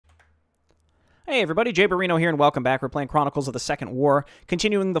Hey everybody, Jay Barrino here, and welcome back. We're playing Chronicles of the Second War,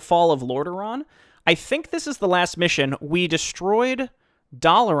 continuing the fall of Lordaeron. I think this is the last mission. We destroyed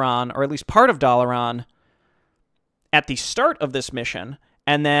Dalaran, or at least part of Dalaran, at the start of this mission,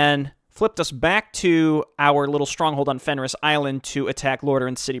 and then flipped us back to our little stronghold on Fenris Island to attack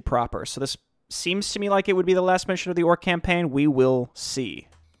Lordaeron City proper. So this seems to me like it would be the last mission of the Orc campaign. We will see.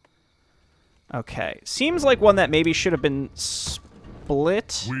 Okay, seems like one that maybe should have been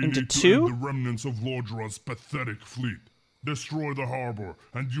split into two. The remnants of Lordaeron's pathetic fleet. Destroy the harbor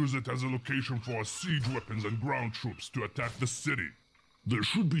and use it as a location for our siege weapons and ground troops to attack the city. There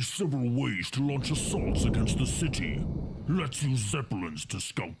should be several ways to launch assaults against the city. Let's use zeppelins to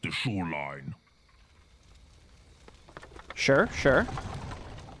scout the shoreline. Sure.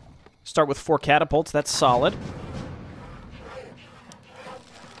 Start with 4 catapults. That's solid.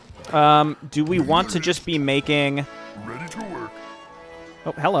 Do we want to just be making... Ready to work.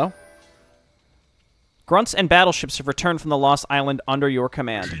 Oh, hello. Grunts and battleships have returned from the Lost Island under your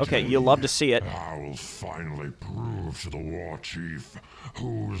command. Okay, you'll love to see it. I will finally prove to the war chief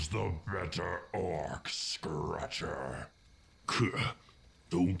who's the better orc scratcher.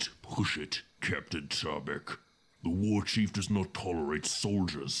 Don't push it, Captain Tabak. The war chief does not tolerate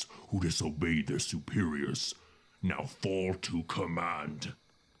soldiers who disobey their superiors. Now fall to command.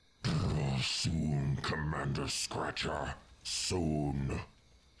 Soon, Commander Scratcher. Soon.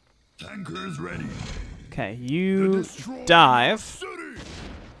 Tankers ready. Okay, you dive.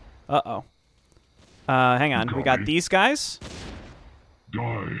 Uh-oh. Hang on. We got these guys.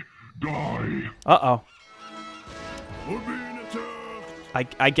 Die. Uh-oh. We're being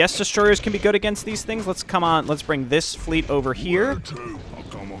attacked. I guess destroyers can be good against these things. Let's bring this fleet over here.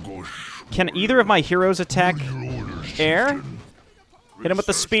 Can either of my heroes attack air? Hit him with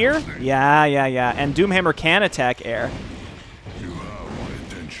the spear? Yeah. And Doomhammer can attack air. You have my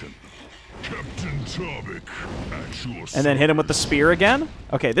attention. Captain Tabak, at your And then hit him with the spear again?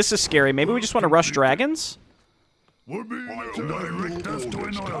 Okay, this is scary. Maybe we just want to rush dragons? We're being direct us to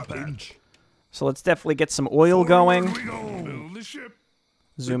an oil patch. So let's definitely get some oil going. Build the ship.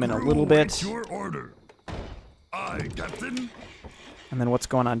 Zoom in a little bit. Your order. Aye, Captain. And then what's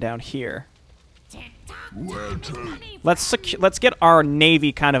going on down here? Where to? Let's get our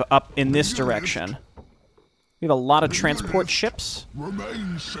navy kind of up in this direction. We have a lot of transport ships.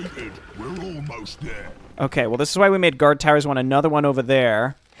 Remain seated. We're almost there. Okay, well, this is why we made guard towers. Want another one over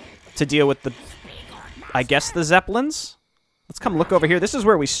there to deal with the, I guess, the zeppelins? Let's come look over here. This is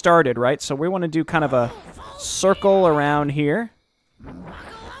where we started, right? So we want to do kind of a circle around here.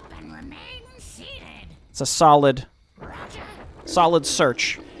 It's a solid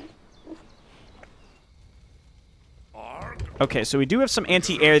search. Okay, so we do have some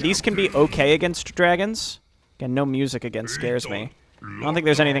anti-air. These can be okay against dragons. Again, no music again scares me. I don't think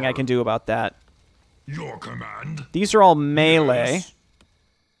there's anything I can do about that. Your command. These are all melee.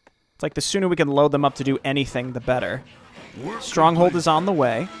 It's like the sooner we can load them up to do anything, the better. Stronghold is on the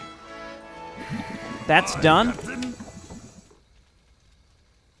way. That's done.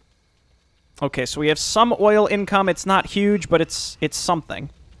 Okay, so we have some oil income. It's not huge, but it's something.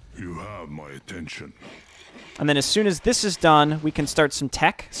 You have my attention. And then as soon as this is done, we can start some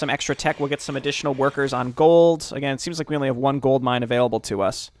tech, some extra tech. We'll get some additional workers on gold. Again, it seems like we only have 1 gold mine available to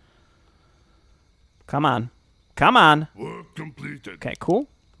us. Come on. Work completed. Okay, cool.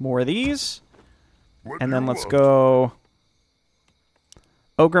 More of these. And then let's go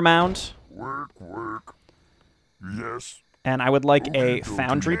Ogre Mound. Work. Yes. And I would like a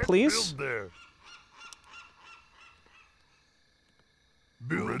foundry, please.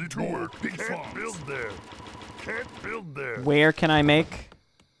 Build ready to work. Can't build there. Can't build there. Where can I make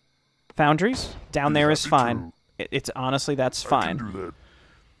foundries? Down there is fine. It's honestly, that's fine. I can do that.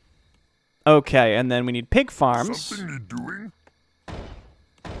 Okay, and then we need pig farms. Something you're doing?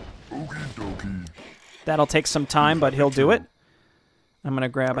 Okie dokie. That'll take some time, but he'll do it. I'm going to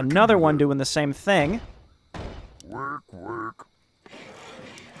grab another one doing the same thing. Work.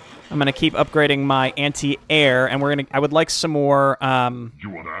 I'm going to keep upgrading my anti-air, and I would like some more You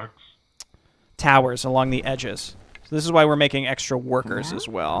want axe? towers along the edges. So this is why we're making extra workers as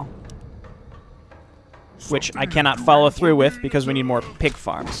well. Which I cannot follow through with because we need more pig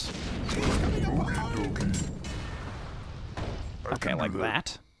farms. Okay, like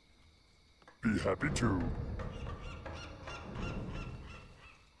that. Be happy to.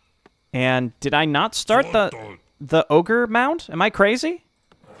 And did I not start the ogre mound? Am I crazy?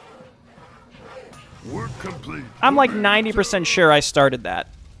 Work complete. I'm like 90% sure I started that.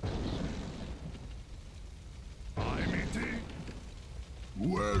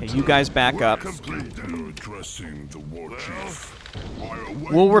 Okay, you guys back up. Complete. You're addressing the war chief.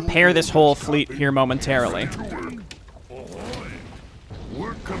 We'll repair this whole fleet here momentarily.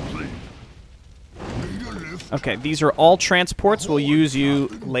 Work complete. Okay, these are all transports. We'll use you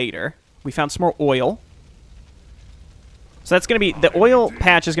later. We found some more oil. So that's going to be... The oil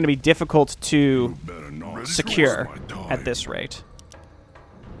patch is going to be difficult to secure at this rate.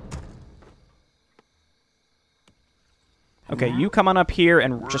 Okay, you come on up here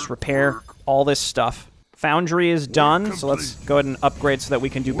and just repair all this stuff. Foundry is done, so let's go ahead and upgrade so that we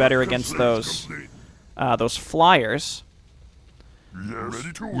can do better against those flyers.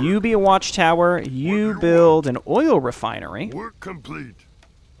 You be a watchtower. You build an oil refinery. Work complete.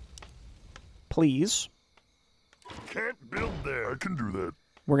 Please. Can't build there. I can do that.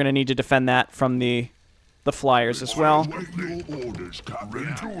 We're going to need to defend that from the flyers as well.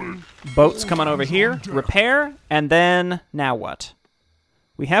 Boats come on over here. Repair, and then now what?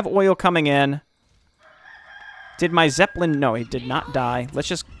 We have oil coming in. Did my Zeppelin... No, he did not die. Let's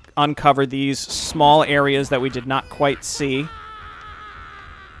just uncover these small areas that we did not quite see.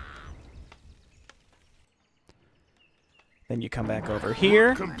 Then you come back over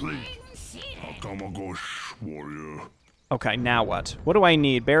here. Okay, now what? What do I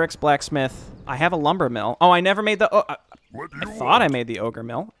need? Barracks, blacksmith. I have a lumber mill. Oh, I never made the... I thought I made the ogre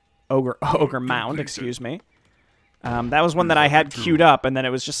mill. Ogre mound, excuse me. That was one that I had queued up, and then it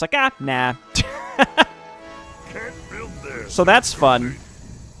was just like, nah. So that's fun.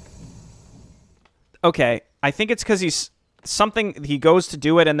 Okay, I think it's because he's... He goes to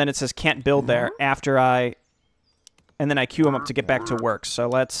do it, and then it says can't build there after I... And then I queue him up to get back to work. So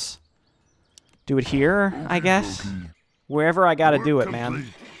let's do it here, I guess. Wherever I gotta do it, man.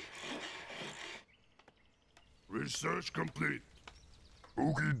 Research complete.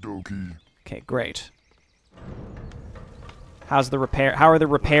 Okie dokie. Okay, great. How's the repair? How are the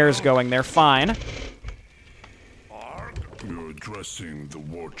repairs going? They're fine. You're addressing the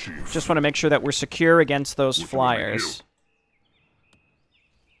war chief. Just want to make sure that we're secure against those flyers.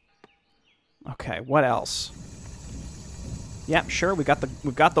 Okay, what else? Yeah, sure. We've got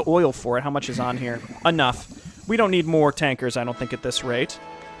the oil for it. How much is on here? Enough. We don't need more tankers, I don't think, at this rate.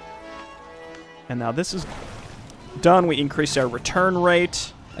 And now this is done. We increased our return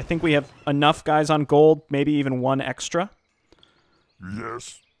rate. I think we have enough guys on gold, maybe even one extra.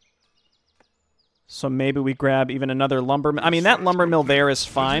 Yes. So maybe we grab even another lumber mill. I mean, that lumber mill there is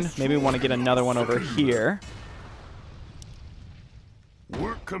fine. Maybe we want to get another one over here.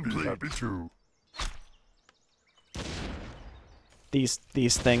 Work complete. Happy to.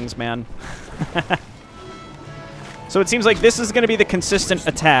 These things, man. So it seems like this is going to be the consistent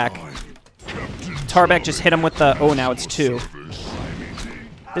attack. Tarbeck just hit him with the... Oh, now it's 2.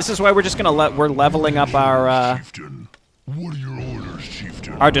 This is why we're just going to we're leveling up our What are your orders,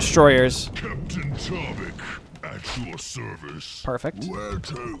 Chieftain? our destroyers. Captain Tarbeck, at your service. Perfect. Where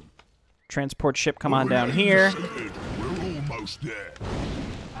to? Transport ship, come on down here. We're almost there.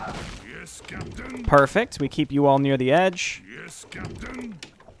 Yes, Captain. Perfect. We keep you all near the edge. Yes, Captain.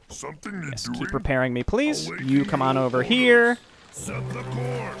 Something Yes, doing? keep repairing me, please. You come on over here. Set the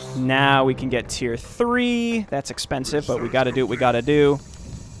course. Now we can get tier 3. That's expensive, but we got to do what we got to do.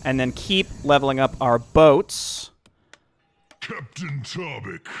 And then keep leveling up our boats. Captain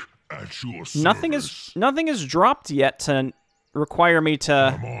Tarbeck, at your service. Nothing is dropped yet to require me to...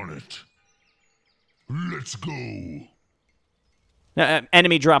 I'm on it. Let's go.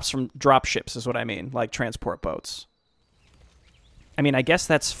 Enemy drops from drop ships is what I mean, like transport boats. I mean, I guess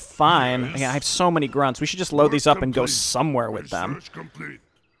that's fine. Yes. Again, I have so many grunts. We should just load these up and go somewhere with them. Research complete.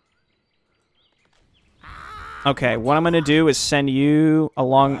 Okay, what I'm going to do is send you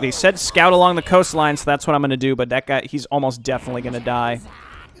along... They said scout along the coastline, so that's what I'm going to do, but that guy, he's almost definitely going to die.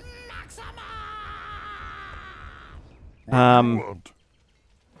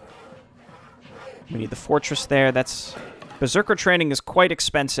 We need the fortress there. That's... Berserker training is quite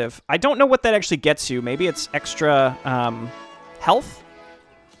expensive. I don't know what that actually gets you. Maybe it's extra health?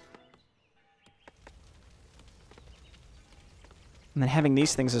 And then having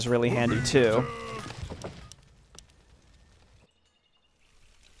these things is really handy, too.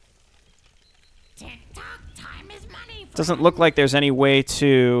 Doesn't look like there's any way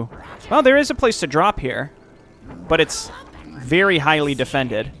to... Well, there is a place to drop here. But it's very highly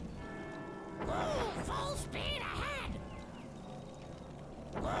defended.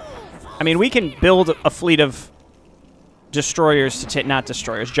 I mean, we can build a fleet of destroyers to take... Not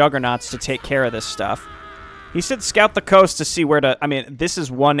destroyers, juggernauts to take care of this stuff. He said scout the coast to see where to... I mean, this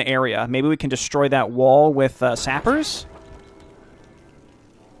is one area. Maybe we can destroy that wall with sappers?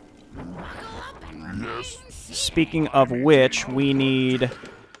 Yes. Speaking of which, we need...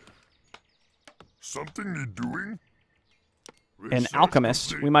 Something need doing? an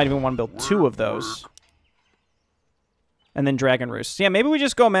alchemist. We might even want to build 2 of those. And then dragon roosts. Yeah, maybe we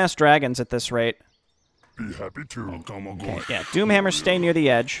just go mass dragons at this rate. Be happy to. Okay, yeah, Doomhammer, stay near the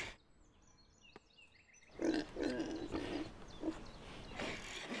edge.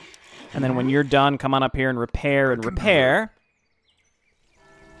 And then when you're done, come on up here and repair and repair.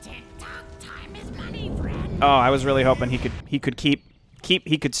 Oh, I was really hoping he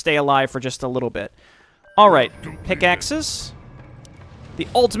could stay alive for just a little bit. All right, pickaxes. The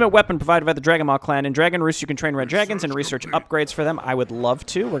ultimate weapon provided by the Dragon Maw clan. In Dragon Roost, you can train red dragons and research upgrades for them. I would love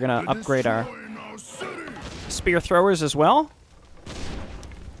to. We're gonna upgrade our spear throwers as well.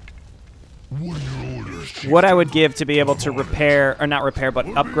 What I would give to be able to repair, or not repair, but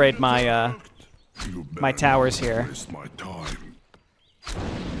upgrade my my towers here.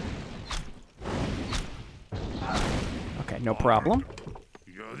 Okay, no problem.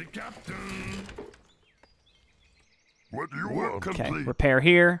 You're the captain. What do you want? Okay, repair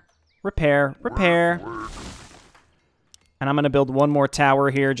here. Repair, repair. And I'm going to build one more tower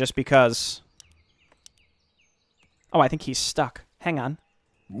here just because... Oh, I think he's stuck. Hang on.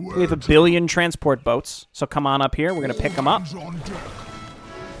 We have 1 billion transport boats, so come on up here. We're going to pick them up.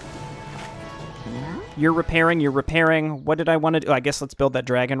 You're repairing, you're repairing. What did I want to do? I guess let's build that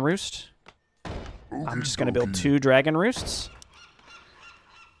dragon roost. I'm just going to build 2 dragon roosts.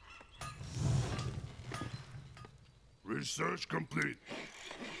 Research complete.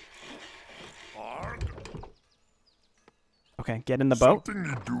 Okay, get in the boat.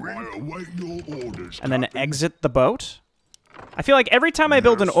 And then exit the boat. I feel like every time I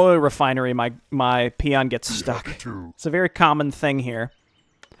build an oil refinery, my peon gets stuck. It's a very common thing here.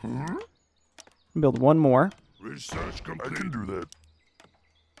 Build one more. Research complete. I can do that.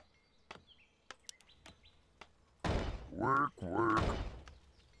 Work.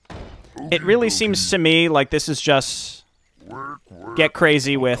 It really seems to me like this is just get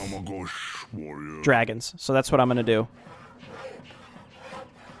crazy with dragons. So that's what I'm going to do.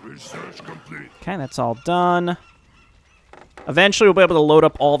 Okay, that's all done. Eventually we'll be able to load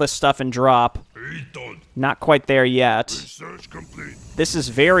up all this stuff and drop. Not quite there yet. This is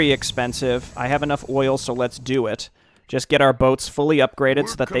very expensive. I have enough oil, so let's do it. Just get our boats fully upgraded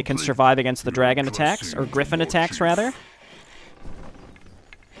so that they can survive against the dragon attacks, or griffin attacks, rather.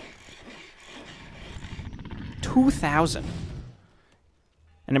 2,000.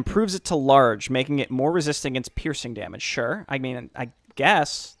 And improves it to large, making it more resistant against piercing damage. Sure. I mean, I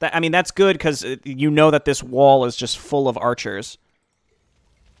guess. That's good because you know that this wall is just full of archers.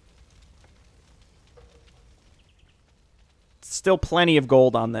 Still plenty of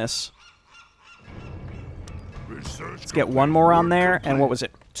gold on this. Let's get one more on there. And what was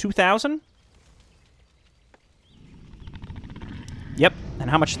it? 2,000? Yep. And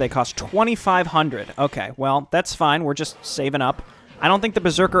how much do they cost? 2,500. Okay, well, that's fine. We're just saving up. I don't think the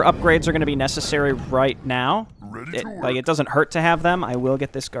Berserker upgrades are going to be necessary right now. It doesn't hurt to have them. I will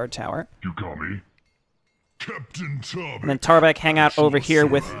get this guard tower. You got me. Captain Tarbek. And then Tarbek hang out over here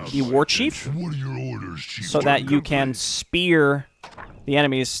with the War Chief. What are your orders, Chief? So that you can spear the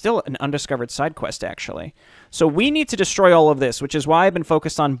enemies. Still an undiscovered side quest, actually. So we need to destroy all of this, which is why I've been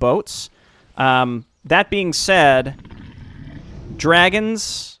focused on boats. That being said,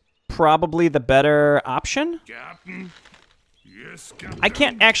 dragons, probably the better option. Captain. Yes, Captain. I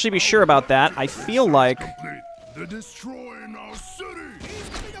can't actually be sure about that. I feel like...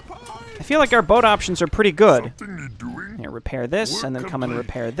 I feel like our boat options are pretty good. Here, repair this, and then come and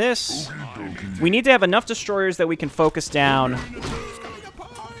repair this. We need to have enough destroyers that we can focus down...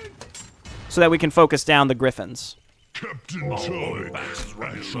 so that we can focus down the griffins.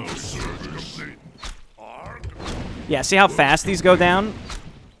 Yeah, see how fast these go down?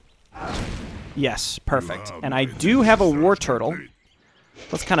 Yes, perfect. And I do have a war turtle.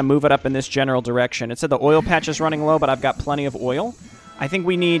 Let's kind of move it up in this general direction. It said the oil patch is running low, but I've got plenty of oil. I think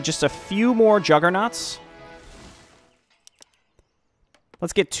we need just a few more juggernauts.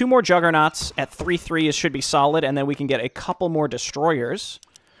 Let's get 2 more juggernauts at 3-3. It should be solid, and then we can get a couple more destroyers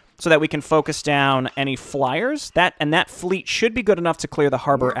so that we can focus down any flyers. That fleet should be good enough to clear the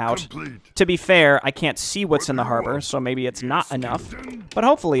harbor out. To be fair, I can't see what's in the harbor, so maybe it's not enough, but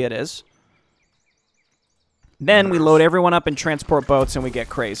hopefully it is. Then we load everyone up in transport boats and we get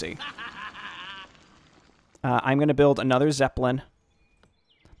crazy. I'm going to build another Zeppelin.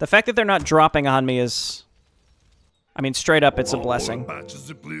 The fact that they're not dropping on me is... I mean, straight up, it's a blessing.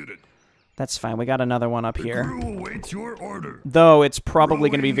 That's fine. We got another one up here. Though it's probably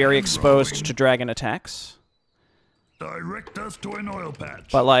going to be very exposed to dragon attacks. Direct us to an oil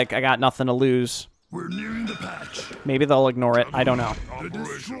patch. But, like, I got nothing to lose. We're nearing the patch. Maybe they'll ignore it. I don't know.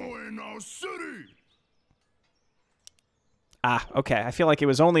 Ah, okay. I feel like it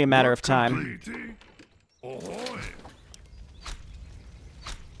was only a matter of time.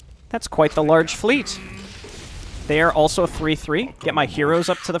 That's quite the large fleet. They are also 3-3. Get my heroes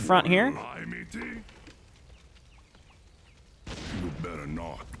up to the front here. You better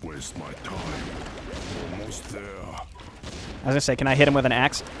not waste my time. Almost there. I was gonna say, can I hit him with an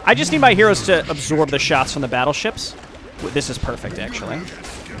axe? I just need my heroes to absorb the shots from the battleships. This is perfect, actually.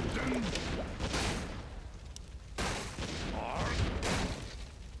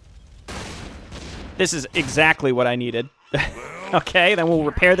 This is exactly what I needed. Okay, then we'll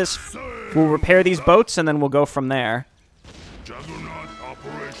repair this. We'll repair these boats, and then we'll go from there.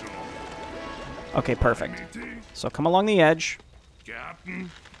 Okay, perfect. So come along the edge.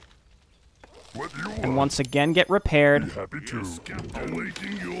 And once again, get repaired. Happy to.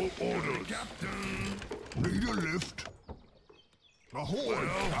 Awaiting your orders, Captain. Need a lift. Ahoy,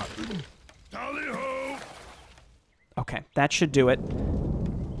 Captain. Tally-ho. Okay, that should do it.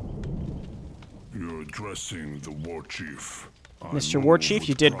 You're addressing the war chief. Mr. War Chief,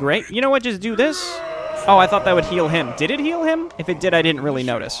 you did great. You know what? Just do this. Oh, I thought that would heal him. Did it heal him? If it did, I didn't really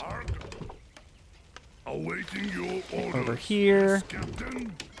notice. Awaiting your orders. Over here.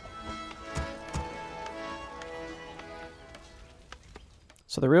 Captain.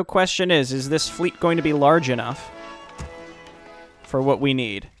 So the real question is this fleet going to be large enough for what we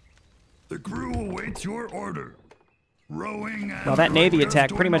need? The crew awaits your order. Rowing. Well, that Navy attack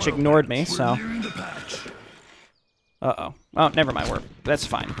pretty much ignored me, so... Uh-oh. Oh, never mind. That's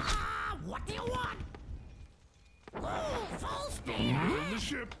fine. What do you want? Full speed. The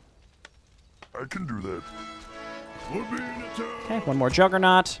ship. I can do that. We're being attacked. Okay, one more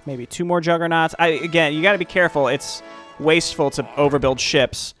Juggernaut. Maybe two more Juggernauts. Again, you gotta be careful. It's wasteful to overbuild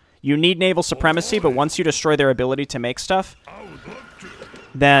ships. You need naval supremacy, but once you destroy their ability to make stuff,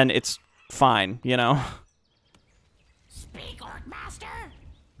 then it's fine, you know? Speak, Orc Master.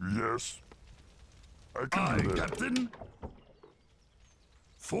 Yes. I can do that. Captain.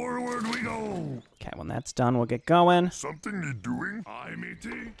 Forward we go. Okay, when that's done, we'll get going. Something you're doing? Aye,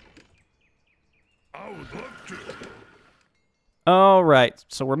 matey. I would love to. All right,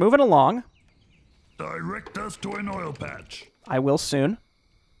 so we're moving along. Direct us to an oil patch. I will soon.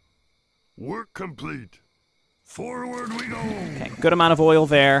 Work complete. Forward we go. Okay, good amount of oil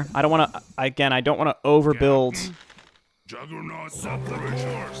there. I don't want to, again, I don't want to overbuild. Juggernaut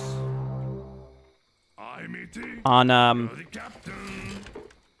operations. Aye, matey. On The captain.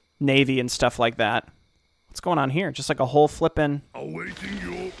 Navy and stuff like that. What's going on here? Just like a whole flippin' Awaiting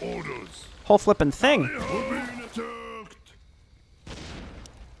your orders. thing. We're being attacked.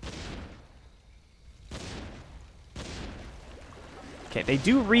 Okay, they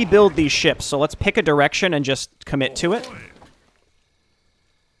do rebuild these ships, so let's pick a direction and just commit to it.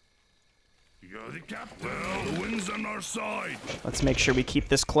 You're the captain. Well, the wind's on our side. Let's make sure we keep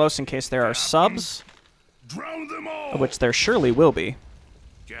this close in case there are subs, Drown them all. which there surely will be.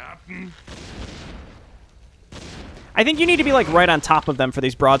 Captain. I think you need to be like right on top of them for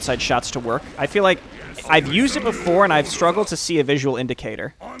these broadside shots to work. I feel like I've used it before and I've struggled to see a visual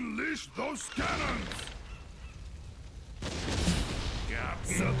indicator. Unleash those cannons.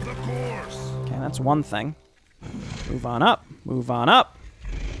 Captain, set the course. Okay, that's one thing. Move on up. Move on up.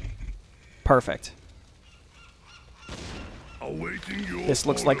 Perfect. Awaiting your This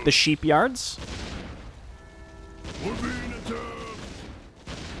looks like the shipyards. We're being attacked.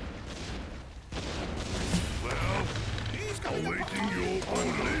 Well, awaiting your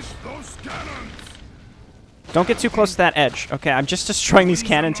unleash those cannons. Don't get too close to that edge. Okay, I'm just destroying these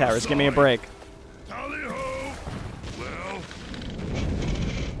cannon towers. Give me a break. Tally-ho. Well,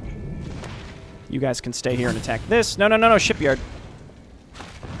 You guys can stay here and attack this. No, no, no, no, shipyard.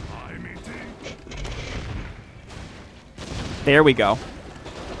 I matey. There we go.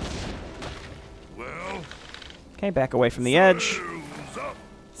 Well, Okay, back away from the edge. sails up.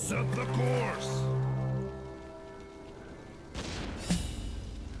 Set the course.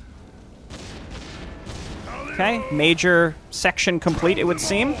 Okay, major section complete, it would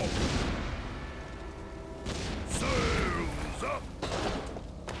seem. Sails up.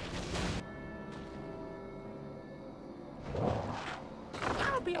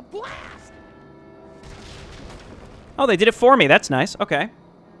 That'll be a blast. Oh, they did it for me. That's nice. Okay.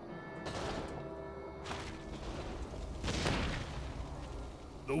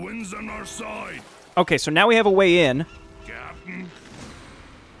 The wind's on our side. Okay, so now we have a way in. Captain.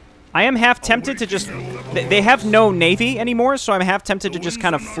 I am half tempted to just... They have no navy anymore, so I'm half tempted to just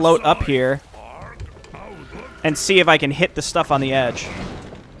kind of float up here and see if I can hit the stuff on the edge.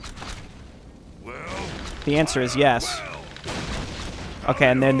 Well, The answer is yes. Okay,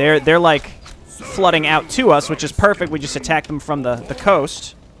 and then they're like flooding out to us, which is perfect. We just attack them from the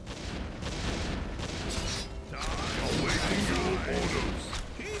coast.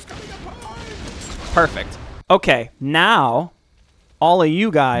 Perfect. Okay, now, all of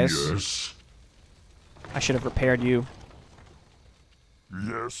you guys... Yes. I should have repaired you.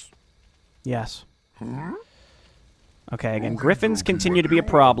 Yes. Yes. Okay, again, griffins continue to be a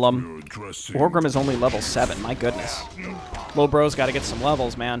problem. Orgrim is only level 7, my goodness. Lil bro's got to get some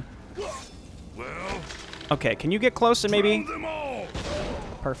levels, man. Okay, can you get close and maybe...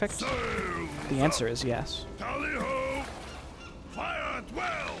 Perfect. The answer is yes.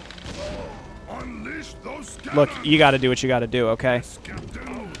 Look, you got to do what you got to do, okay?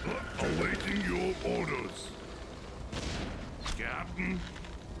 Awaiting your orders. Captain,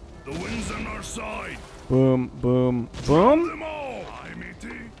 the wind's on our side. Boom, boom, boom. Them all.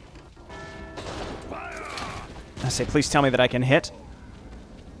 Fire. I say, please tell me that I can hit.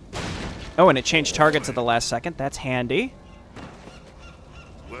 Oh, and it changed targets at the last second. That's handy.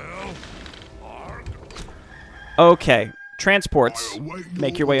 Well, Okay, transports.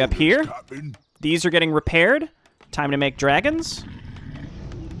 Make your way up here. Captain. These are getting repaired. Time to make dragons.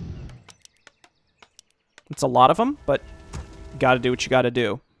 It's a lot of them, but gotta do what you gotta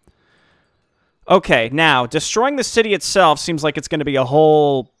do. Okay, now, destroying the city itself seems like it's going to be a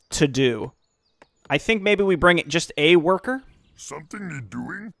whole to-do. I think maybe we bring just a worker. Something you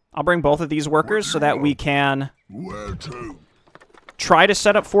doing? I'll bring both of these workers so that we can Where to? try to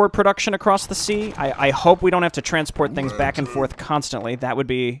set up forward production across the sea. I hope we don't have to transport things back and forth constantly. That would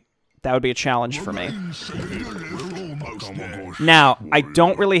be a challenge for me. Now, I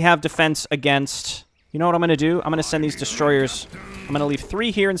don't really have defense against... You know what I'm going to do? I'm going to send these destroyers... I'm going to leave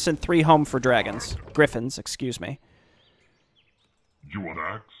 3 here and send 3 home for dragons. Griffins, excuse me. You want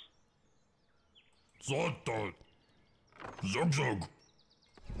axe? Zot. Zug.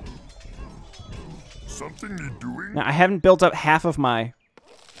 Something you doing? Now, I haven't built up half of my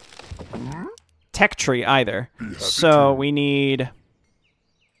tech tree either. So we need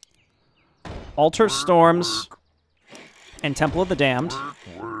Altar of Storms and Temple of the Damned.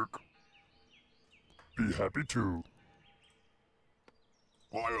 Work. Be happy too.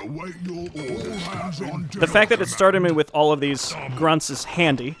 I await your orders. Hands on deck. The fact that it started me with all of these grunts is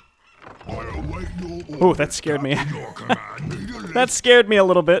handy. I await your orders. Ooh, that scared me. Your command. That scared me a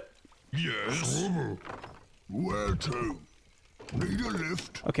little bit. Yes. Where to? Need a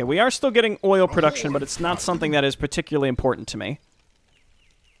lift? Okay, we are still getting oil production, but it's not something that is particularly important to me.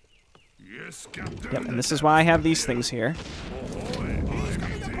 Yes, Captain. Yep, and this is why I have these things here.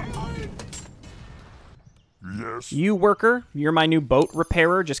 Yes. You, worker, you're my new boat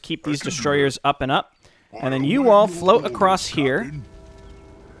repairer. Just keep these destroyers up and up. And then you all float across here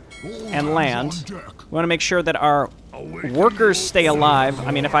and land. We want to make sure that our workers stay alive.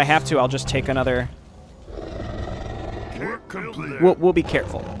 I mean, if I have to, I'll just take another... Work complete. We'll be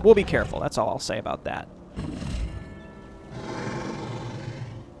careful. We'll be careful. That's all I'll say about that.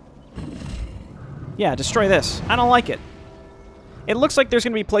 Yeah, destroy this. I don't like it. It looks like there's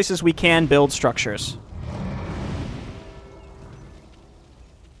going to be places we can build structures.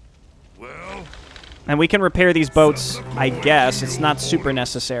 Well, And we can repair these boats, I guess. It's not super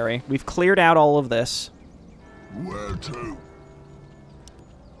necessary. We've cleared out all of this. where to?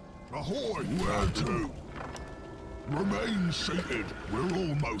 Ahoy, where to? Remain seated. We're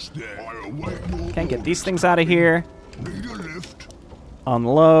almost there. I await your Can't get these things out of here. Need a lift?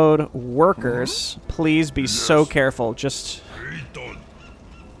 Unload. Workers, please be so careful. Just...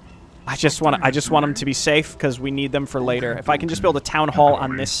 I just want them to be safe because we need them for later. If I can just build a town hall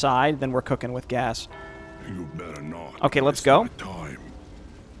on this side, then we're cooking with gas. You better not. Okay, let's go. Time.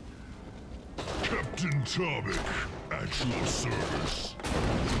 Captain Tobic, at your service.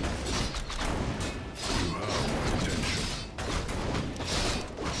 You have attention.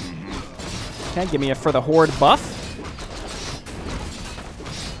 Okay, give me a for the Horde buff.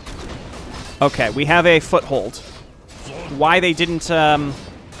 Okay, we have a foothold. Why they didn't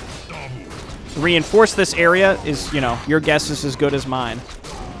reinforce this area is, you know, your guess is as good as mine.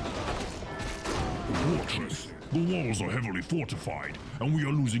 Fortress. The walls are heavily fortified, and we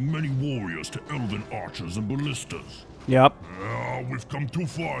are losing many warriors to elven archers and ballistas. Yep. We've come too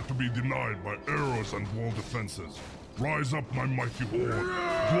far to be denied by arrows and wall defenses. Rise up, my mighty horde.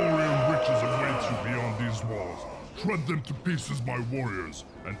 Glory and riches await you beyond these walls. Shred them to pieces, my warriors,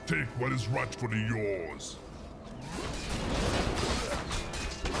 and take what is rightfully yours.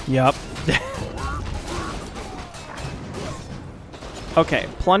 Yep. Okay,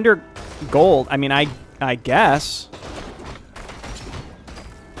 plunder gold. I mean, I guess.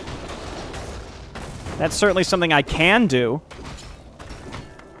 That's certainly something I can do.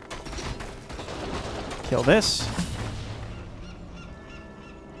 Kill this.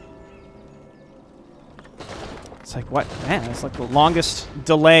 It's like, what? Man, it's like the longest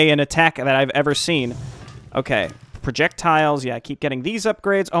delay in attack that I've ever seen. Okay. Projectiles. Yeah, I keep getting these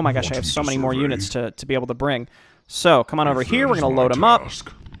upgrades. Oh my gosh, I have so many more units to be able to bring. So, come on over here. We're going to load them up.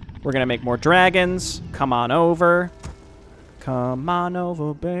 We're going to make more dragons. Come on over. Come on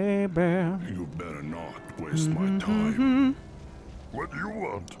over, baby. You better not waste my time. What do you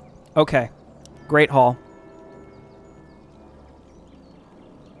want? Okay. Great Hall.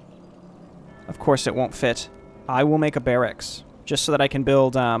 Of course it won't fit. I will make a barracks. Just so that I can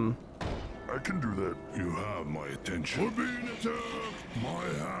build, I can do that. You have my attention. We're being attacked! My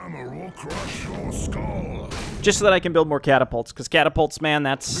hammer will crush your skull. just so that I can build more catapults. Because catapults, man,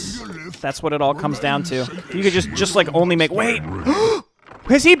 that's what it all comes down to. You could just like only make... Wait!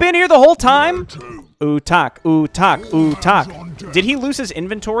 Has he been here the whole time? Utak, Utak, Utak. Did he lose his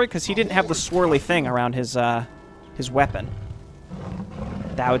inventory? Because he didn't have the swirly thing around his weapon.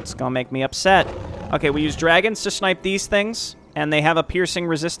 That's gonna make me upset. Okay, we use dragons to snipe these things, and they have a piercing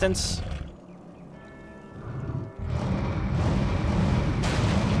resistance.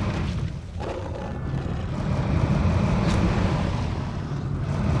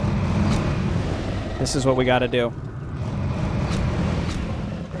 This is what we gotta do.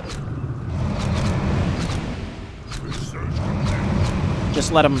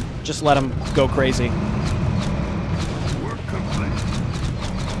 Just let him go crazy.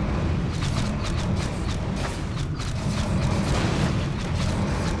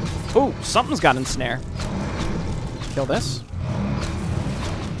 Ooh, something's got ensnare. Kill this.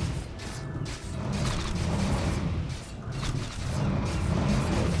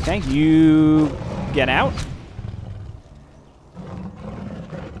 Okay, you get out.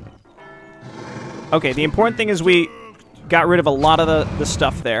 Okay, the important thing is we got rid of a lot of the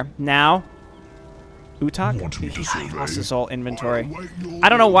stuff there. Now, Utak? He lost his whole inventory. I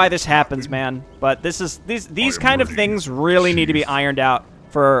don't know why this happens, man, but these kind of things really need to be ironed out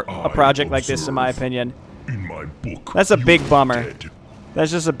for a project like this, in my opinion. That's a big bummer.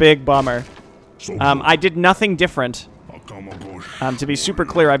 That's just a big bummer. I did nothing different. To be super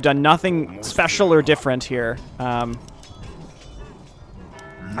clear, I've done nothing special or different here. I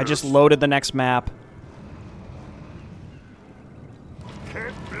just loaded the next map.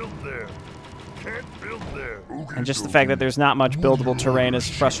 And just the fact that there's not much buildable terrain is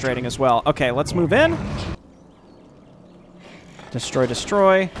frustrating as well. Okay, let's move in. Destroy,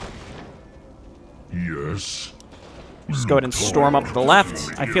 destroy. Yes. Just go ahead and storm up to the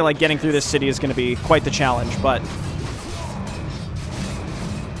left. I feel like getting through this city is going to be quite the challenge, but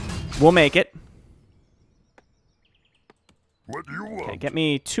we'll make it. What do you want? Okay, get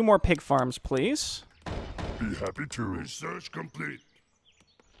me 2 more pig farms, please. Be happy to. Research complete.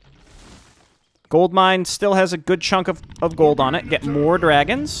 Gold mine still has a good chunk of gold on it. Get more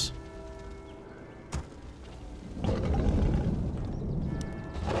dragons.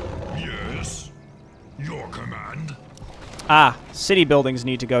 Yes. Your command. Ah, city buildings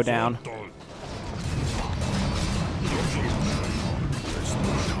need to go down.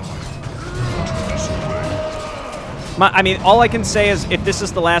 I mean, all I can say is if this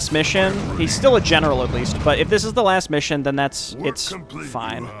is the last mission, he's still a general at least, but if this is the last mission, then it's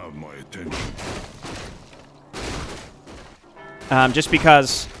fine. Just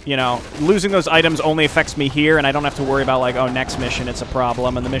because, you know, losing those items only affects me here, and I don't have to worry about, like, oh, next mission it's a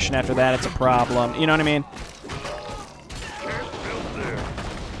problem, and the mission after that it's a problem. You know what I mean?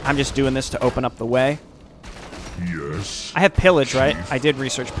 I'm just doing this to open up the way. Yes. I have pillage, right? I did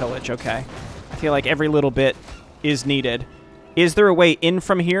research pillage, okay. I feel like every little bit is needed. Is there a way in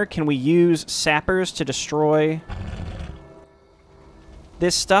from here? Can we use sappers to destroy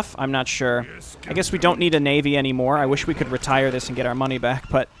this stuff? I'm not sure. I guess we don't need a navy anymore. I wish we could retire this and get our money back,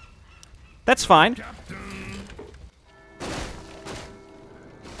 but that's fine.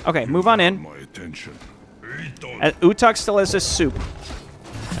 Okay, move on in. Utak still has his soup.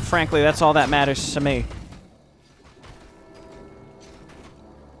 Frankly, that's all that matters to me.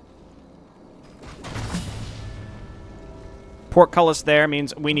 Portcullis there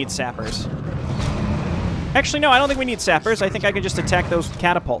means we need sappers. Actually, no, I don't think we need sappers. I think I can just attack those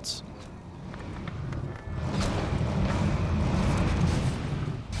catapults.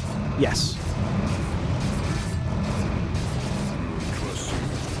 Yes.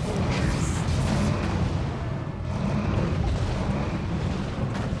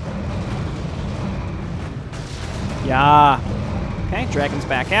 Yeah. Okay, dragon's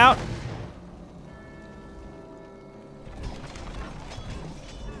back out.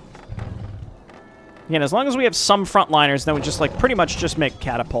 Again, as long as we have some frontliners, then we just, like, pretty much just make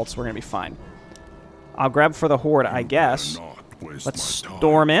catapults, we're gonna be fine. I'll grab for the Horde, I guess. Let's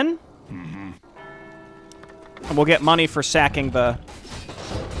storm in. And we'll get money for sacking the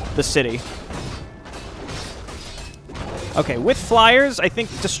city. Okay, with flyers, I think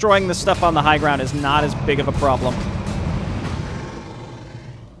destroying the stuff on the high ground is not as big of a problem.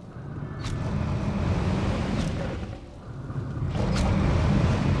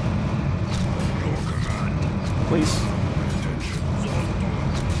 Please.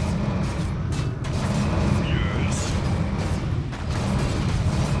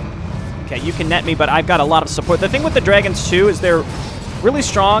 Okay, you can net me, but I've got a lot of support. The thing with the dragons, too, is they're really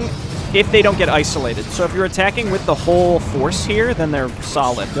strong if they don't get isolated. So if you're attacking with the whole force here, then they're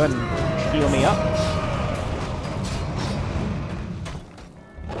solid. Go ahead and heal me up.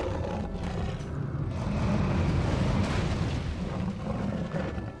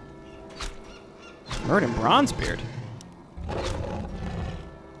 Bird and Bronzebeard.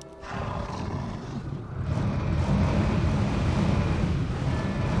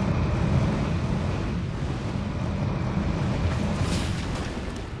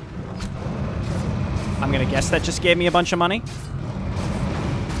 I'm gonna guess that just gave me a bunch of money.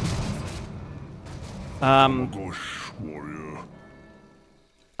 I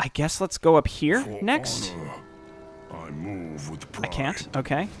guess let's go up here next. I move with pride. I can't.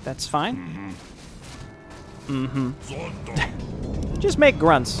 Okay, that's fine. Just make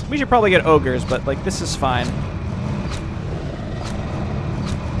grunts. We should probably get ogres, but like this is fine.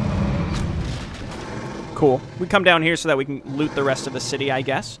 Cool. We come down here so that we can loot the rest of the city, I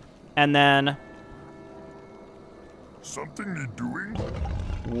guess. And then Something need doing?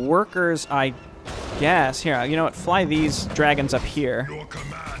 workers, I guess. Here, you know what? Fly these dragons up here. Your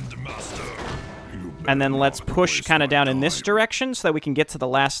command, master. And then let's push kind of down in this direction so that we can get to the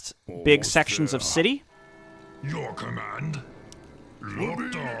last big sections of city. Your command.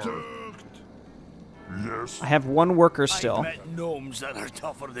 Yes. I have one worker I've still. met gnomes that are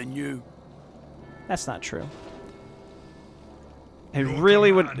tougher than you. That's not true. I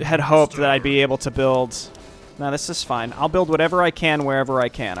really had hoped that I'd be able to build... No, this is fine. I'll build whatever I can wherever I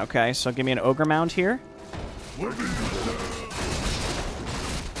can, okay? So give me an ogre mound here.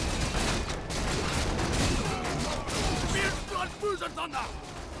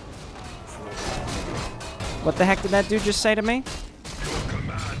 What the heck did that dude just say to me? Your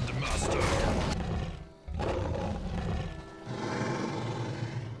command, master.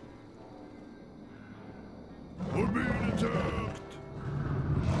 We're being attacked.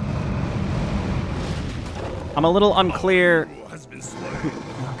 I'm a little unclear. Has been slain.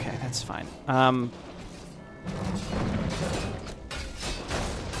 Okay, that's fine. I'm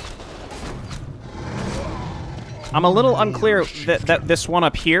a little unclear that this one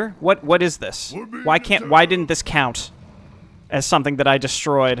up here. What is this? Why didn't this count as something that I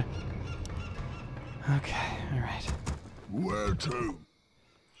destroyed? Okay, all right. Where to?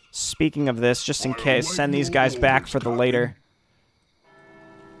 Speaking of this, just in case, send these guys back for the later.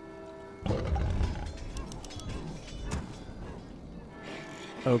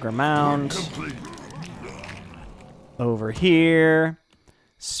 Ogre mound. Over here.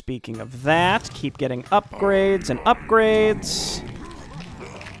 Speaking of that, keep getting upgrades and upgrades.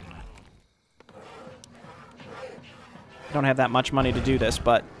 I don't have that much money to do this,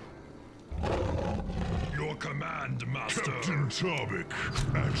 but... Your command, master. Captain Tarbek,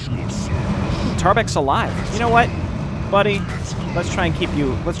 at your service. Tarbek's alive. You know what, buddy? Let's try and keep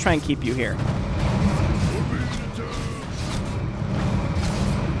you here.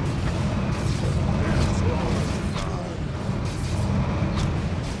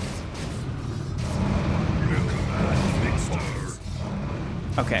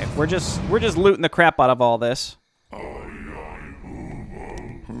 Okay, we're just looting the crap out of all this.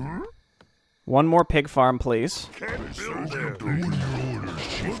 One more pig farm, please.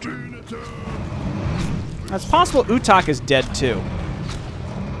 It's possible Utak is dead too.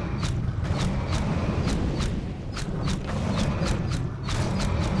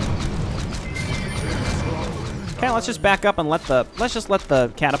 Okay, let's just back up and let's just let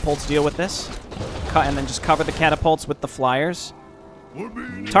the catapults deal with this. And then just cover the catapults with the flyers.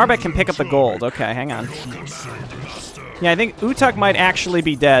 Tarbek can pick up the gold. Okay, hang on. Yeah, I think Utak might actually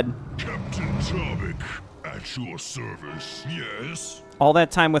be dead. Captain Tarbek, at your service. Yes. All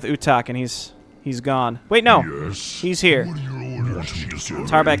that time with Utak and he's gone. Wait, no. Yes. He's here. What are your orders, Chief?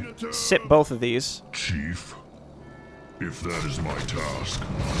 Tarbek, sit both of these. Chief, if that is my task.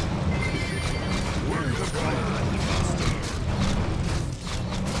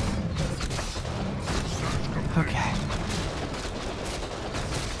 Okay.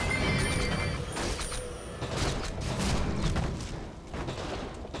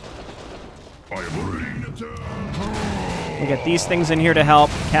 I am ready. get these things in here to help.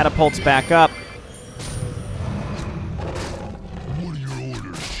 Catapults back up. What are your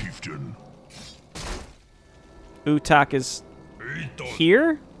orders, chieftain? Utak is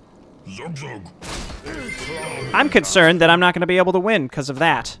here? Zug zug. I'm concerned that I'm not going to be able to win because of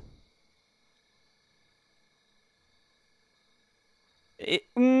that. It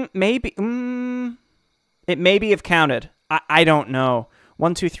maybe have counted. I don't know.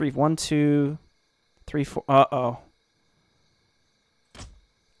 1, 2, 3. 1, 2, 3, 4. Uh-oh.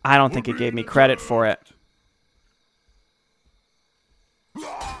 I don't think it gave me credit for it.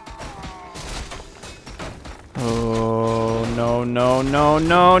 Oh, no, no, no,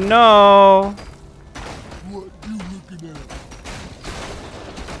 no, no. What you looking at?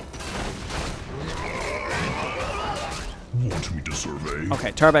 Want me to survey?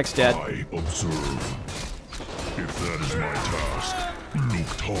 Okay, Tarbek's dead. I observe. If that is my task,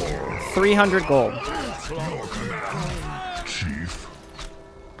 Luktar. 300 gold. Your command, Chief.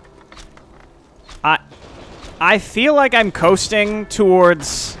 I feel like I'm coasting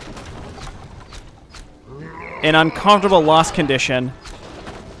towards an uncomfortable loss condition.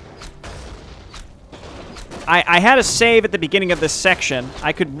 I had a save at the beginning of this section.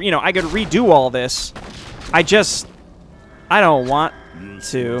 I could redo all this. I don't want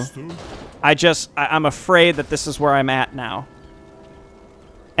to. I'm afraid that this is where I'm at now.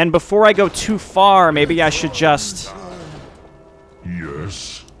 And before I go too far, maybe I should just...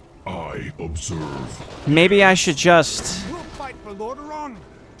 Yes, I observe. Maybe I should just... We'll fight for Lordaeron.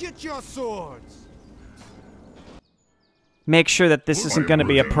 Get your swords. make sure that this isn't going to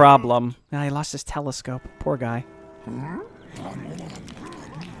be a problem. Ah, he lost his telescope. Poor guy.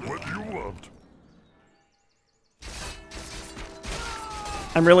 What do you want?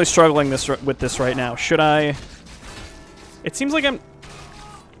 I'm really struggling with this right now. Should I... It seems like I'm...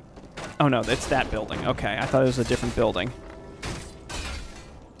 Oh no, it's that building. Okay, I thought it was a different building.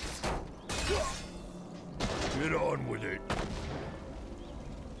 Get on with it.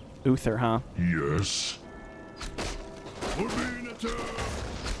 Uther, huh? Yes. Put me in attack.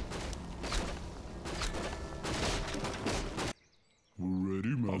 Ready,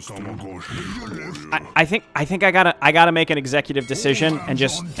 master. I think I gotta make an executive decision and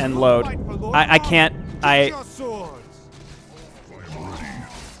just load. I can't.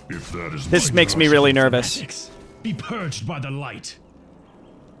 This makes me really nervous. Be purged by the light.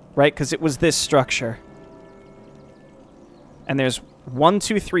 Right, because it was this structure. And there's 1,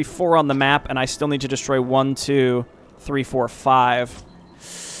 2, 3, 4 on the map, and I still need to destroy 1, 2, 3, 4, 5.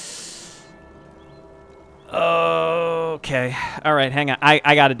 Okay. All right, hang on.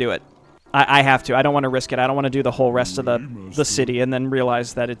 I got to do it. I have to. I don't want to risk it. I don't want to do the whole rest of the city and then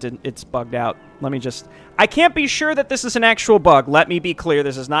realize that it's bugged out. Let me just... I can't be sure that this is an actual bug. Let me be clear.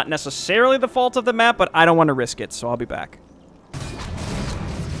 This is not necessarily the fault of the map, but I don't want to risk it, so I'll be back.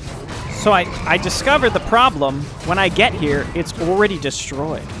 So I discovered the problem. When I get here, it's already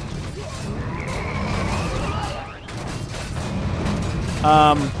destroyed.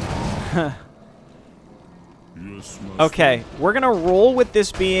 Okay, we're gonna roll with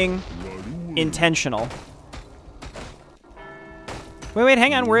this being intentional. Wait,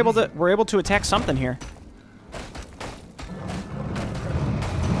 hang on. We're able to attack something here.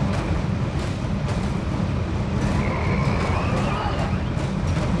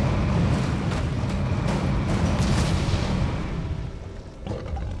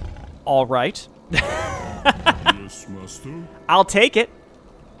 All right. Yes, master. I'll take it.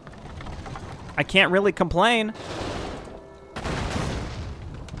 I can't really complain.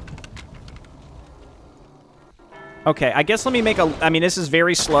 Okay, I guess let me make a... I mean, this is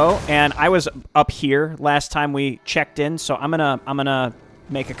very slow, and I was up here last time we checked in, so I'm gonna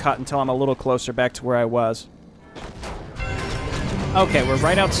make a cut until I'm a little closer back to where I was. Okay, we're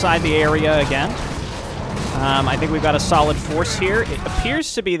right outside the area again. I think we've got a solid force here. It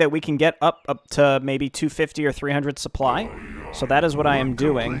appears to be that we can get up to maybe 250 or 300 supply, so that is what I am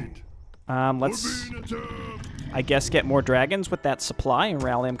doing. Let's, I guess, get more dragons with that supply and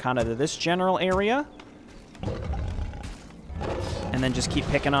rally them kind of to this general area. And then just keep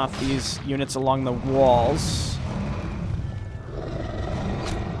picking off these units along the walls.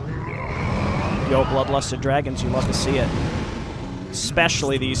 Yo, bloodlusted dragons, you love to see it.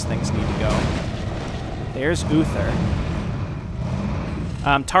 Especially these things need to go. There's Uther.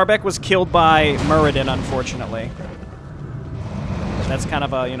 Tarbek was killed by Muradin, unfortunately. But that's kind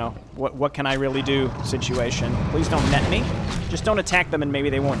of a, you know, what can I really do situation. Please don't net me. Just don't attack them and maybe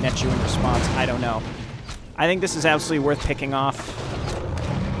they won't net you in response. I don't know. I think this is absolutely worth picking off.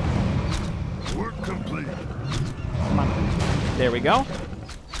 Work complete. Come on. There we go.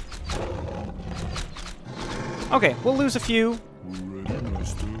 Okay, we'll lose a few.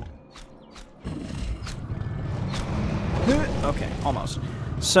 Okay, almost.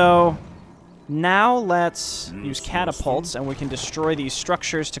 So now let's use catapults, and we can destroy these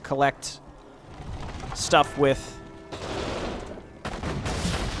structures to collect stuff with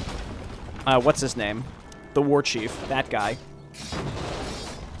what's his name? The war chief, that guy.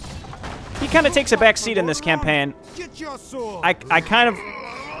 He kind of takes a back seat in this campaign. I kind of...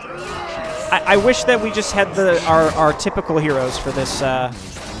 I wish that we just had our typical heroes for this. Men,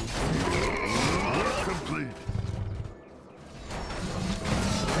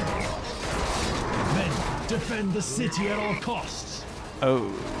 defend the city at all costs. Oh,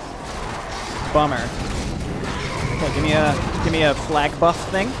 bummer. Okay, give me a flag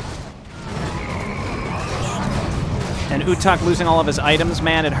buff thing. And Utak losing all of his items,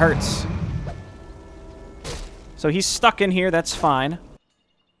 man, it hurts. So he's stuck in here. That's fine.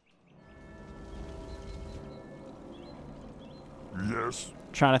 Yes.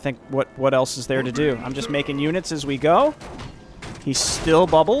 Trying to think what else is there to do. I'm just making units as we go. He's still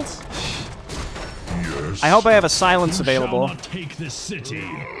bubbled. Yes. I hope I have a silence available. Shall not take this city.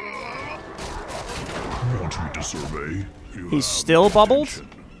 Want me to survey? He's still bubbled.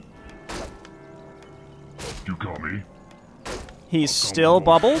 You call me? He's still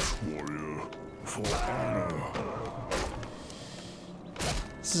bubbled. Warrior. For honor.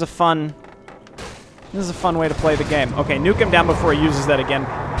 This is a fun way to play the game. Okay, nuke him down before he uses that again,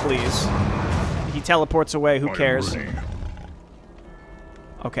 please. He teleports away, who cares?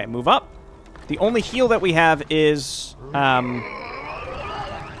 Okay, move up. The only heal that we have is,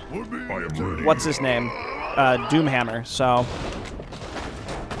 what's his name? Doomhammer, so...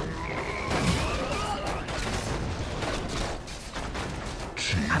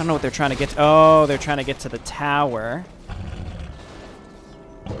 I don't know what they're trying to get to. Oh, they're trying to get to the tower.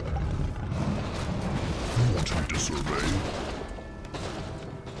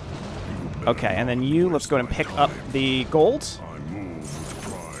 Okay, and then you, let's go ahead and pick up the gold.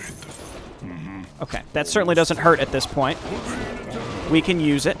 Okay, that certainly doesn't hurt at this point. We can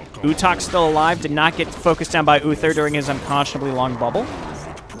use it. Utak's still alive, did not get focused down by Uther during his unconscionably long bubble.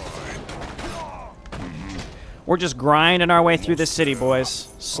 We're just grinding our way through this city, boys.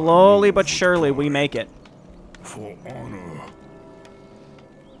 Slowly but surely, we make it. For honor.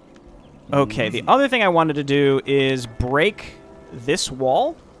 Okay, the other thing I wanted to do is break this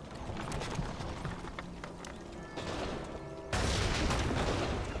wall.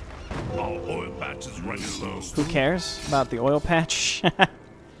 Our oil patch is running low. Who cares about the oil patch?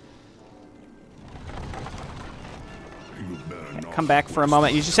 Come back for a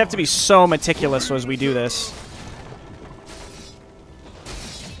moment. You just have to be so meticulous as we do this.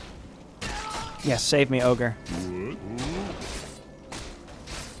 Yes, save me, Ogre.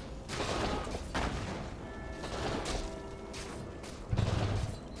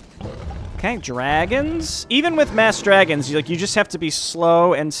 Okay, dragons. Even with mass dragons, you just have to be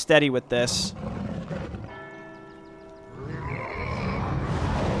slow and steady with this.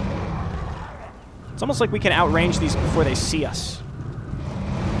 It's almost like we can outrange these before they see us.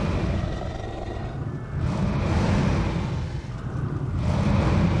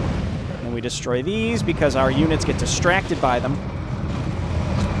 And we destroy these because our units get distracted by them.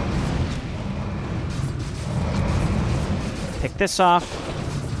 Pick this off.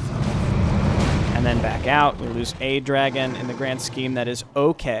 And then back out. We lose a dragon. In the grand scheme, that is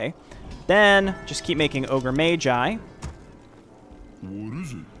okay. Then, just keep making Ogre Magi. What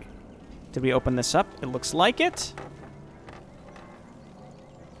is it? Did we open this up? It looks like it.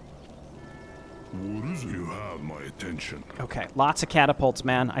 What is it? You have my attention. Okay, lots of catapults,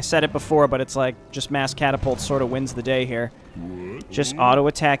 man. I said it before, but it's like just mass catapults sort of wins the day here. What? Just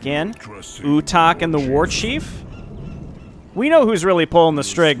auto-attack in. Utak and the War Chief. We know who's really pulling the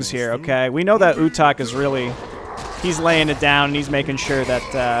strings here, okay? We know that Utak is really... He's laying it down, and he's making sure that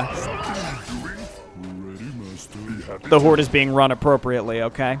the Horde is being run appropriately,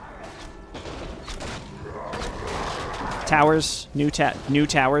 okay? Towers. New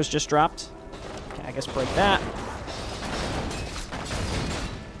towers just dropped. Okay, I guess break that.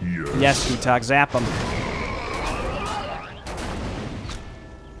 Yes, Utak, zap them.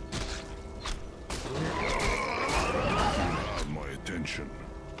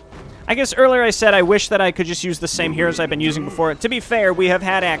 I guess earlier I said I wish that I could just use the same heroes I've been using before. To be fair, we have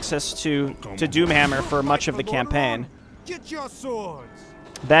had access to Doomhammer for much of the campaign. Get your swords.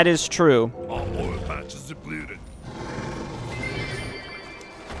 That is true. Our oil patch is depleted.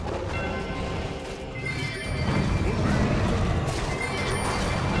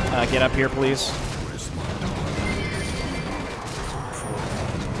 Get up here, please.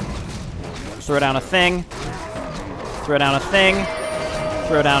 Throw down a thing. Throw down a thing.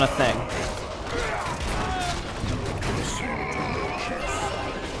 Throw down a thing.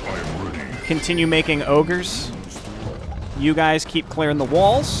 Continue making ogres. You guys keep clearing the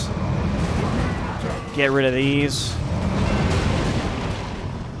walls. Get rid of these.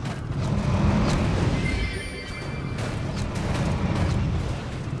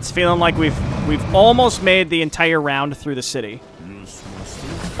 It's feeling like we've almost made the entire round through the city.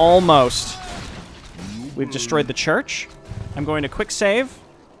 Almost. We've destroyed the church. I'm going to quick save.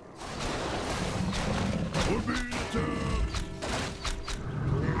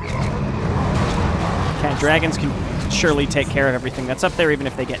 Okay, dragons can surely take care of everything that's up there, even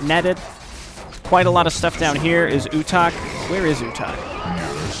if they get netted. Quite a lot of stuff down here. Is Utak? Where is Utak?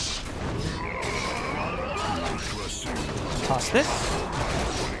 Toss this.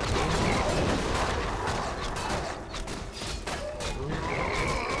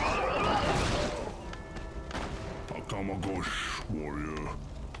 Warrior.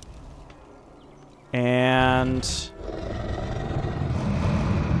 And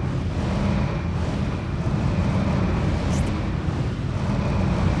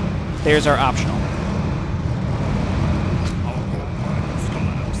there's our optional.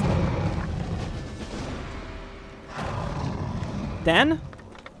 Then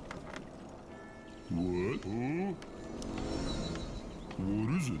What?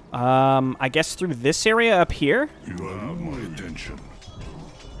 What is it? I guess through this area up here. You have my attention.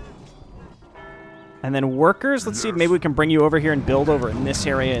 And then workers, let's see if maybe we can bring you over here and build over in this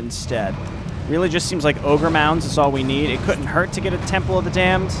area instead. Really just seems like ogre mounds is all we need. It couldn't hurt to get a Temple of the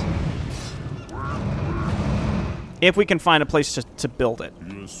Damned. If we can find a place to build it.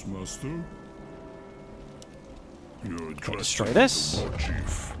 Yes, master. Okay, destroy this.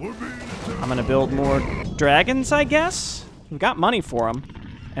 I'm gonna build more dragons, I guess. We've got money for them,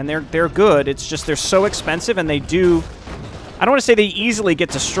 and they're good. It's just they're so expensive, and they do. I don't want to say they easily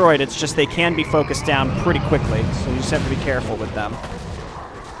get destroyed. It's just they can be focused down pretty quickly, so you just have to be careful with them.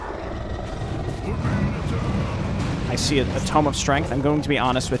 I see a Tome of Strength. I'm going to be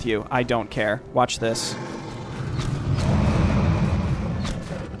honest with you. I don't care. Watch this.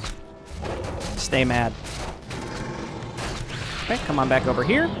 Stay mad. Okay, come on back over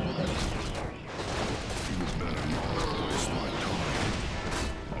here.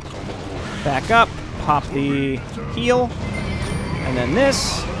 Back up. Pop the heal. And then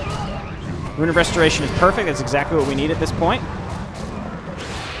this. Rune of Restoration is perfect. That's exactly what we need at this point.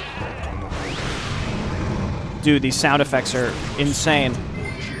 Dude, these sound effects are insane.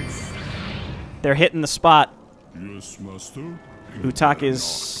 They're hitting the spot. Yes, master. Utak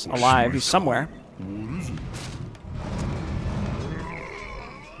is alive. He's somewhere. What is it?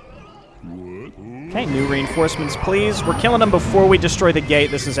 What? Okay, new reinforcements, please. We're killing them before we destroy the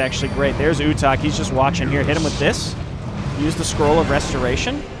gate. This is actually great. There's Utak. He's just watching here. Hit him with this. Use the Scroll of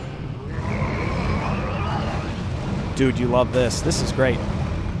Restoration. Dude, you love this. This is great.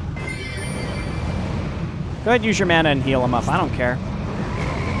 Go ahead, use your mana and heal him up. I don't care.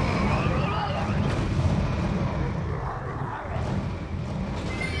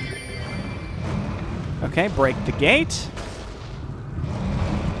 Okay, break the gate.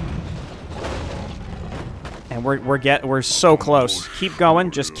 And we're so close. Keep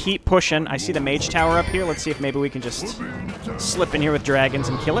going. Just keep pushing. I see the mage tower up here. Let's see if maybe we can just slip in here with dragons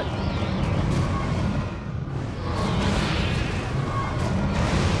and kill it.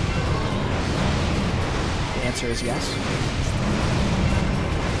 The answer is yes.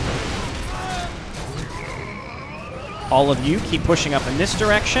 All of you keep pushing up in this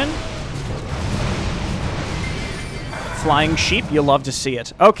direction. Flying sheep, you'll love to see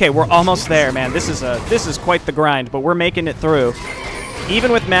it. Okay, we're almost there, man. This is quite the grind, but we're making it through.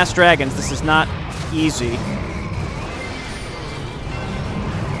 Even with mass dragons, this is not easy.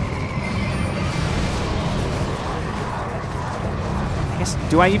 I guess,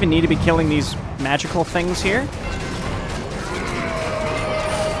 do I even need to be killing these magical things here?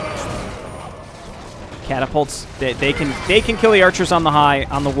 Catapults, they can kill the archers on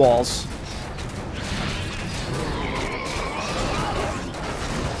the walls.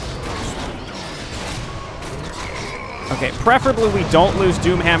 Okay, preferably we don't lose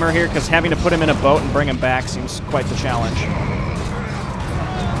Doomhammer here, because having to put him in a boat and bring him back seems quite the challenge.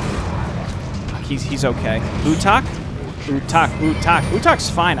 He's okay. Utak? Utak.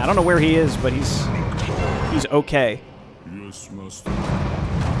 Utak's fine. I don't know where he is, but he's okay. Yes, master.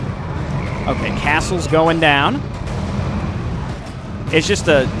 Okay, castle's going down. It's just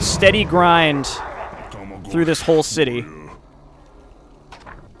a steady grind through this whole city.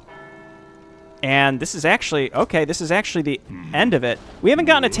 And this is actually, okay, this is actually the end of it. We haven't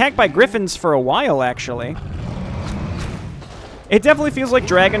gotten attacked by griffins for a while, actually. It definitely feels like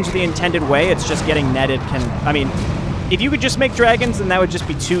dragons are the intended way. It's just getting netted can... I mean, if you could just make dragons, then that would just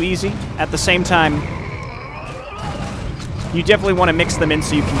be too easy. At the same time, you definitely want to mix them in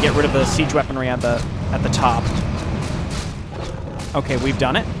so you can get rid of the siege weaponry at the top. Okay, we've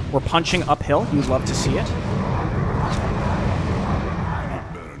done it. We're punching uphill. You'd love to see it.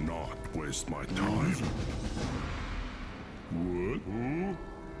 Better not waste my time. What? Who?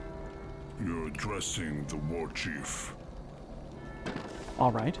 You're addressing the war chief.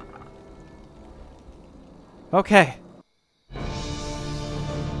 All right. Okay. The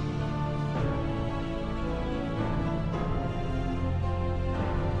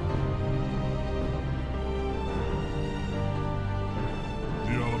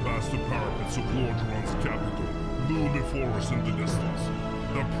alabaster parapets of Lordaeron's capital loom before us in the distance.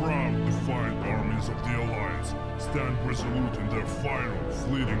 The proud, defiant armies of the Alliance stand resolute in their final,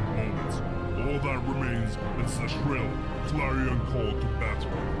 fleeting moments. All that remains is the shrill, clarion call to battle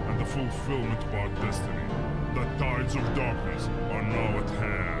and the fulfillment of our destiny. The tides of darkness are now at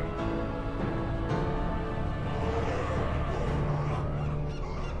hand.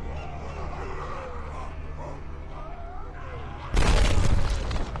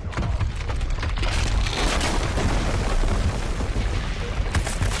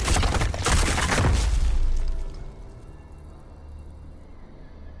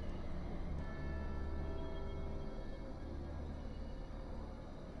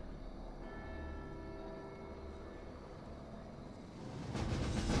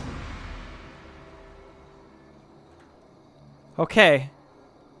 Okay.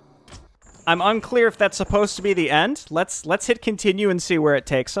 I'm unclear if that's supposed to be the end. Let's hit continue and see where it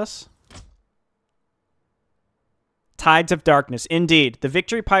takes us. Tides of darkness. Indeed. The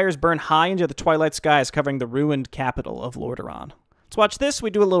victory pyres burn high into the twilight skies, covering the ruined capital of Lordaeron. Let's watch this.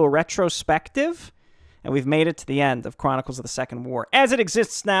 We do a little retrospective, and we've made it to the end of Chronicles of the Second War. As it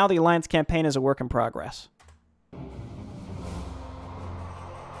exists now, the Alliance campaign is a work in progress.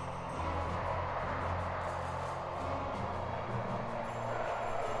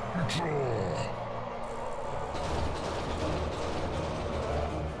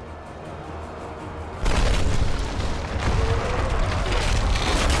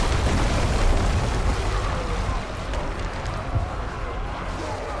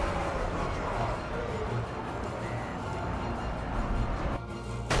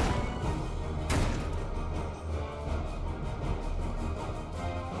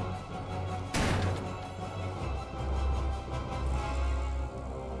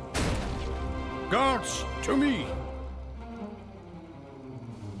 Guards, to me!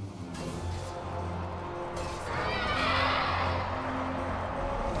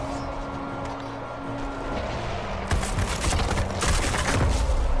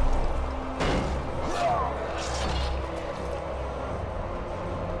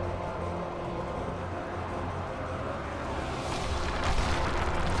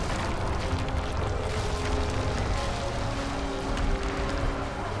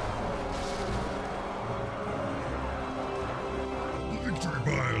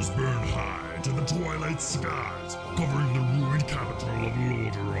 Burn high to the twilight skies, covering the ruined capital of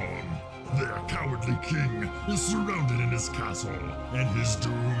Lordaeron. Their cowardly king is surrounded in his castle, and his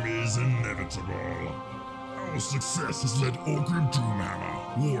doom is inevitable. Our success has led Orgrim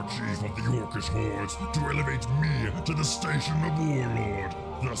Doomhammer, war chief of the Orcish hordes, to elevate me to the station of warlord,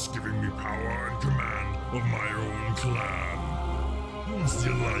 thus giving me power and command of my own clan. Once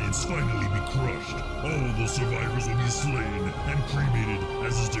the Alliance finally be crushed, all the survivors will be slain and cremated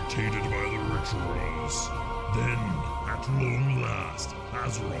as is dictated by the rituals. Then, at long last,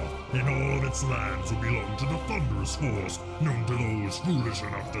 Azeroth and all of its lands will belong to the Thunderous Force, known to those foolish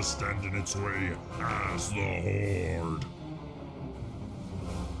enough to stand in its way as the Horde.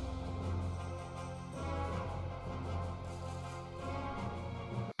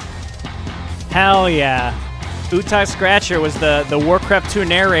 Hell yeah. Utai Scratcher was the Warcraft II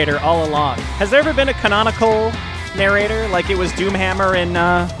narrator all along. Has there ever been a canonical narrator like it was Doomhammer in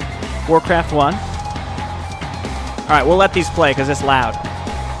Warcraft 1? Alright, we'll let these play because it's loud.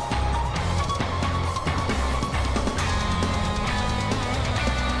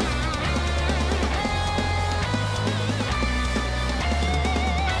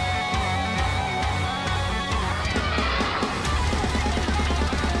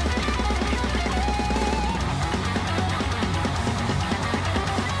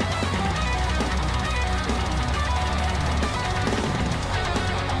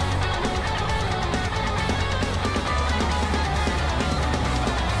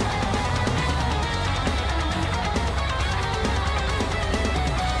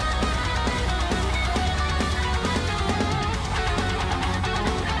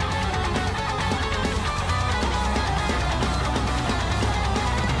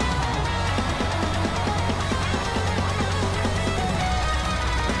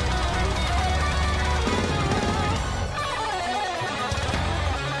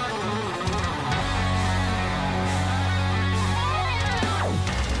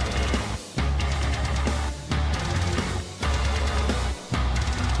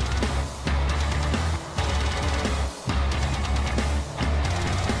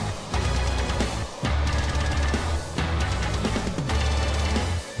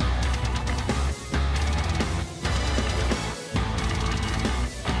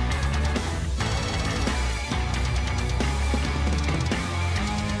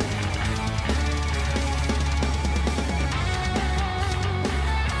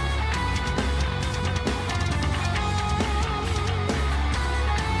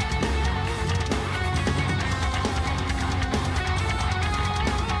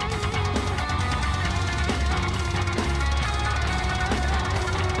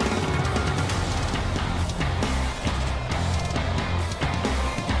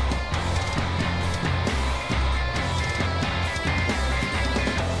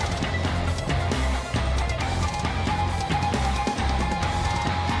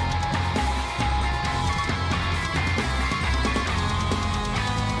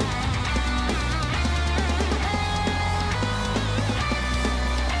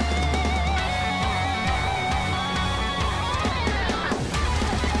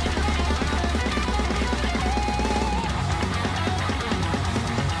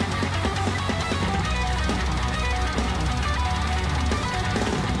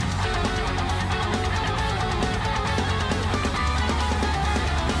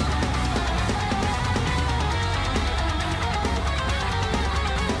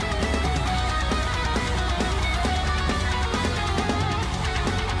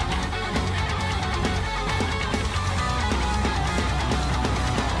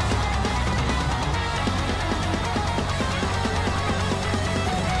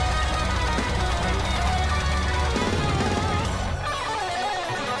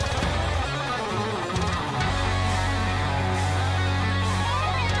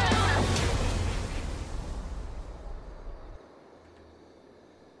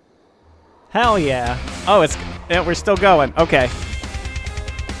 Hell yeah. Oh, we're still going. Okay.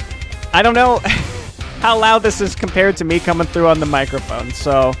 I don't know how loud this is compared to me coming through on the microphone,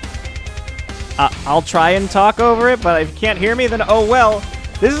 so I'll try and talk over it, but if you can't hear me, then oh well.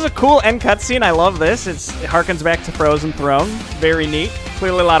 This is a cool end cutscene. I love this. It harkens back to Frozen Throne. Very neat.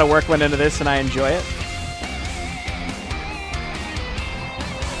 Clearly a lot of work went into this, and I enjoy it.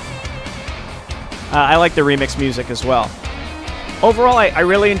 I like the remix music as well. Overall, I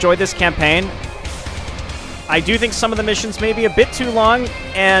really enjoyed this campaign. I do think some of the missions may be a bit too long,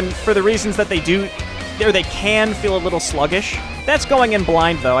 and for the reasons that they can feel a little sluggish. That's going in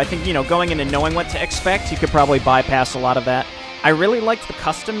blind, though. I think, going in and knowing what to expect, you could probably bypass a lot of that. I really liked the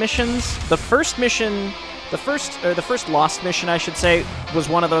custom missions. The first Lost mission, I should say, was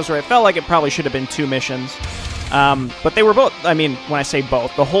one of those where I felt like it probably should have been 2 missions. But they were both, I mean, when I say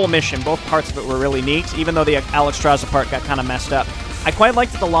both, the whole mission, both parts of it were really neat, even though the Alexstrasza part got kind of messed up. I quite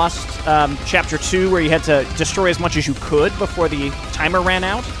liked the Lost Chapter 2, where you had to destroy as much as you could before the timer ran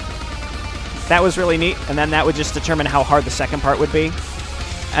out. That was really neat, and then that would just determine how hard the second part would be.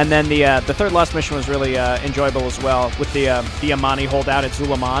 And then the third Lost mission was really enjoyable as well, with the Amani holdout at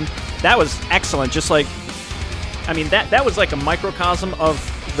Zulaman. That was excellent, just like, I mean, that was like a microcosm of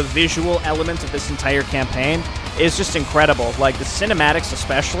the visual element of this entire campaign. Is just incredible. Like, the cinematics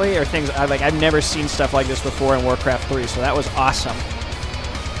especially are things, I've never seen stuff like this before in Warcraft 3, so that was awesome.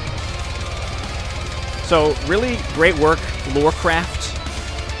 So, really great work, Lorecraft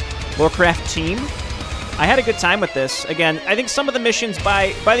team. I had a good time with this. Again, I think some of the missions,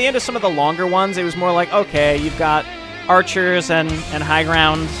 by the end of some of the longer ones, it was more like, okay, you've got archers and high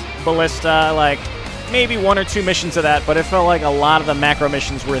ground ballista, like, maybe 1 or 2 missions of that, but it felt like a lot of the macro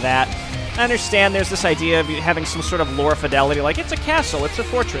missions were that. I understand there's this idea of having some sort of lore fidelity, like, it's a castle, it's a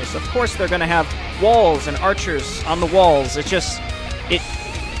fortress. Of course they're going to have walls and archers on the walls. It's just,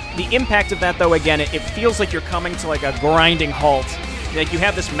 the impact of that, though, again, it feels like you're coming to, like, a grinding halt. Like, you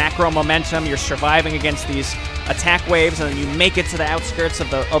have this macro momentum, you're surviving against these attack waves, and then you make it to the outskirts of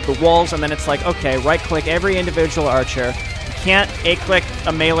the walls, and then it's like, okay, right-click every individual archer. You can't A-click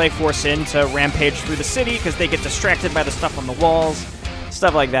a melee force in to rampage through the city, because they get distracted by the stuff on the walls,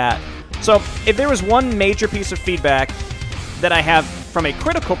 stuff like that. So, if there was one major piece of feedback that I have from a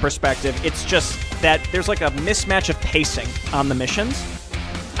critical perspective, it's just that there's like a mismatch of pacing on the missions.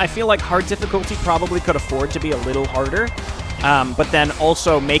 I feel like hard difficulty probably could afford to be a little harder, but then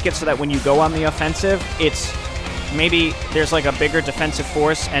also make it so that when you go on the offensive, it's maybe there's like a bigger defensive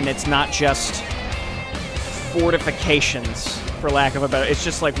force, and it's not just fortifications, for lack of a better. It's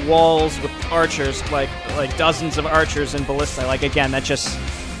just like walls with archers, like dozens of archers and ballista. Like, again, that just,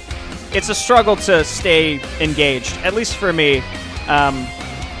 it's a struggle to stay engaged, at least for me.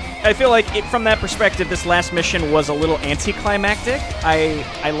 I feel like from that perspective, this last mission was a little anticlimactic.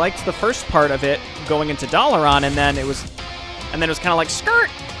 I liked the first part of it going into Dalaran, and then it was kind of like skirt,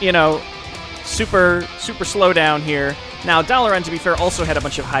 super slow down here. Now, Dalaran, to be fair, also had a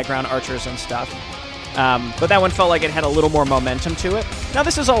bunch of high ground archers and stuff. But that one felt like it had a little more momentum to it. Now,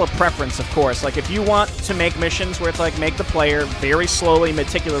 this is all a preference, of course. Like, if you want to make missions where it's like make the player very slowly,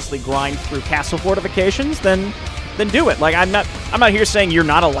 meticulously grind through castle fortifications, then do it. Like, I'm not here saying you're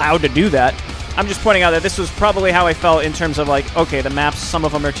not allowed to do that. I'm just pointing out that this was probably how I felt in terms of, like, okay, the maps, some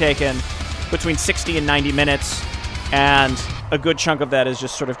of them are taken between 60 and 90 minutes, and a good chunk of that is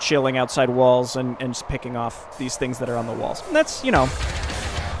just sort of chilling outside walls and just picking off these things that are on the walls. And that's,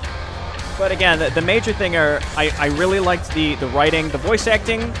 But again, the major thing I really liked the writing, the voice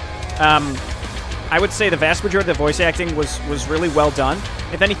acting. I would say the vast majority of the voice acting was really well done.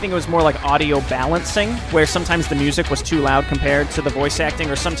 If anything, it was more like audio balancing, where sometimes the music was too loud compared to the voice acting,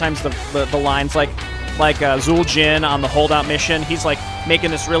 or sometimes the lines like Zul Jin on the holdout mission, he's like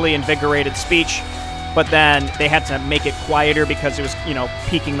making this really invigorated speech, but then they had to make it quieter because it was,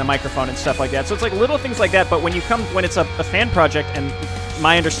 peaking the microphone and stuff like that. So it's like little things like that, but when it's a fan project, and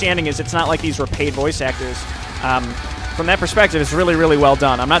my understanding is it's not like these were paid voice actors, from that perspective, it's really, really well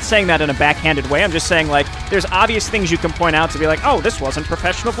done. I'm not saying that in a backhanded way. I'm just saying, like, there's obvious things you can point out to be like, oh, this wasn't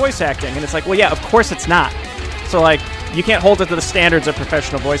professional voice acting. And it's like, well, yeah, of course it's not. So, like, you can't hold it to the standards of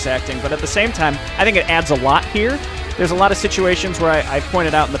professional voice acting. But at the same time, I think it adds a lot here. There's a lot of situations where I've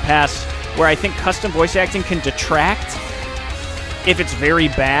pointed out in the past where I think custom voice acting can detract if it's very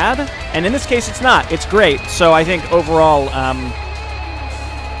bad. And in this case, it's not. It's great. So I think overall,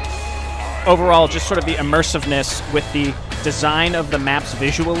 just sort of the immersiveness with the design of the maps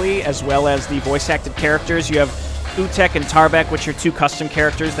visually, as well as the voice-acted characters. You have Utek and Tarbek, which are 2 custom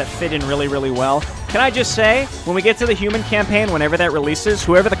characters that fit in really, really well. Can I just say, when we get to the human campaign, whenever that releases,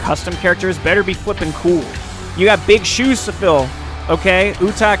 whoever the custom character is better be flipping cool. You got big shoes to fill, okay?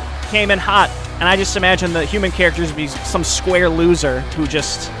 Utek came in hot, and I just imagine the human characters would be some square loser who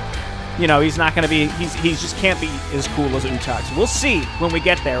just, you know, he's not going to be, he just can't be as cool as Utak. We'll see when we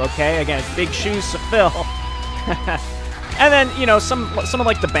get there, okay? Again, it's big shoes to fill. And then, you know, some of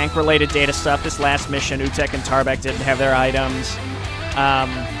like the bank-related data stuff. This last mission, Utek and Tarbek didn't have their items.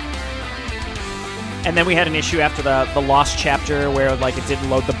 And then we had an issue after the Lost chapter where, like, it didn't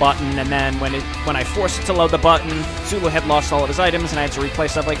load the button, and then when I forced it to load the button, Zulu had lost all of his items, and I had to replay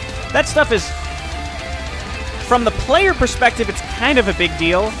stuff. Like, that stuff is, from the player perspective, it's kind of a big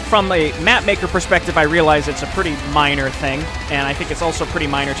deal. From a map maker perspective, I realize it's a pretty minor thing, and I think it's also pretty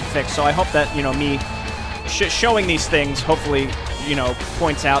minor to fix. So I hope that, you know, me showing these things, hopefully, you know,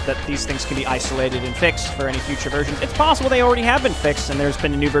 points out that these things can be isolated and fixed for any future versions. It's possible they already have been fixed, and there's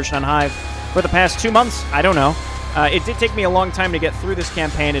been a new version on Hive for the past 2 months. I don't know. It did take me a long time to get through this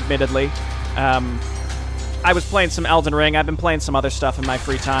campaign, admittedly. I was playing some Elden Ring. I've been playing some other stuff in my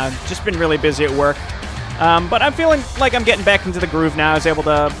free time. Just been really busy at work. But I'm feeling like I'm getting back into the groove now. I was able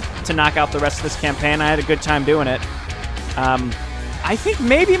to knock out the rest of this campaign. I had a good time doing it. I think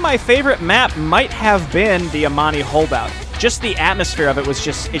maybe my favorite map might have been the Amani Holdout. Just the atmosphere of it was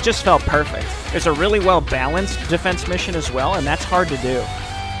it just felt perfect. It's a really well-balanced defense mission as well, and that's hard to do.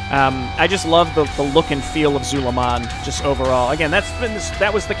 I just love the look and feel of Zulaman, just overall. Again,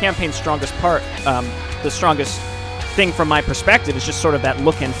 that was the campaign's strongest part. The strongest thing from my perspective is just sort of that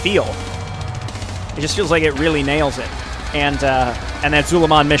look and feel. It just feels like it really nails it. And that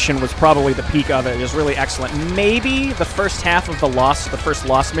Zulaman mission was probably the peak of it. It was really excellent. Maybe the first half of the first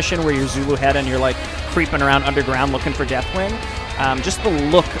Lost mission where you're Zulu head and you're like creeping around underground looking for Deathwing. Just the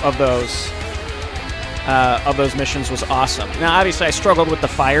look of those missions was awesome. Now, obviously, I struggled with the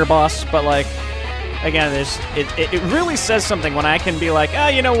fire boss, but like, again, it really says something when I can be like,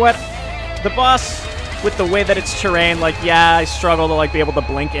 you know what, the boss, with the way that it's terrain, like, yeah, I struggle to like be able to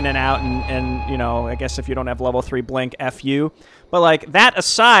blink in and out, and you know, I guess if you don't have level 3 blink, F you. But like, that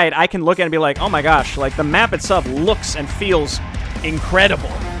aside, I can look at it and be like, oh my gosh, like the map itself looks and feels incredible.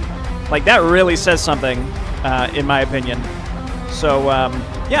 Like, that really says something, in my opinion. So,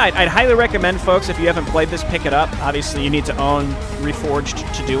 yeah, I'd highly recommend, folks, if you haven't played this, pick it up. Obviously, you need to own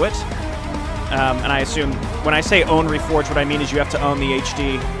Reforged to do it. And I assume, when I say own Reforged, what I mean is you have to own the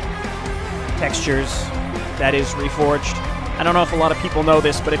HD textures that is Reforged. I don't know if a lot of people know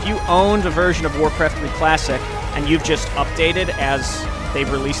this, but if you owned a version of Warcraft 3 Classic and you've just updated as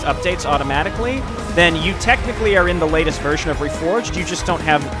they've released updates automatically, then you technically are in the latest version of Reforged. You just don't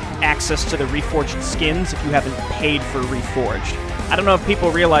have access to the Reforged skins if you haven't paid for Reforged. I don't know if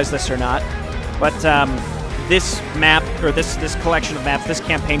people realize this or not, but this map, or this collection of maps, this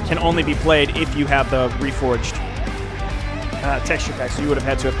campaign can only be played if you have the Reforged texture pack, so you would have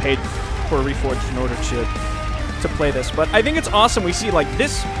had to have paid for Reforged in order to play this. But I think it's awesome. We see, like,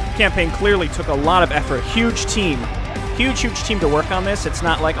 this campaign clearly took a lot of effort. Huge team to work on this. It's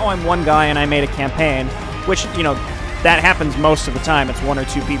not like, oh, I'm one guy and I made a campaign, which, you know, that happens most of the time. It's 1 or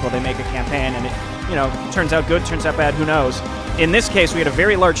 2 people, they make a campaign, and it, you know, turns out good, turns out bad, who knows. In this case, we had a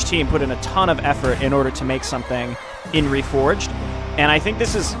very large team put in a ton of effort in order to make something in Reforged, and I think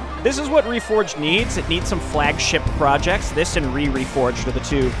this is what Reforged needs. It needs some flagship projects. This and Reforged are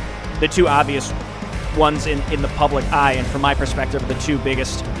the two obvious ones in the public eye, and from my perspective, the 2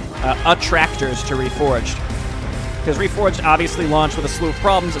 biggest attractors to Reforged. Because Reforged obviously launched with a slew of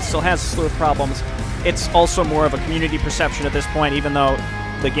problems. It still has a slew of problems. It's also more of a community perception at this point, even though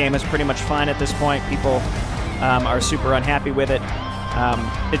the game is pretty much fine at this point. People are super unhappy with it.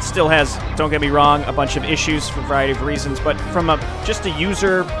 It still has, don't get me wrong, a bunch of issues for a variety of reasons, but from just a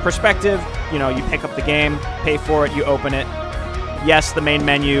user perspective, you know, you pick up the game, pay for it, you open it. Yes, the main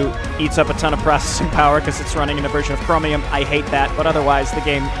menu eats up a ton of processing power because it's running in a version of Chromium. I hate that, but otherwise the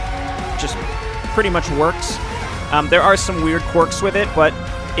game just pretty much works. There are some weird quirks with it, but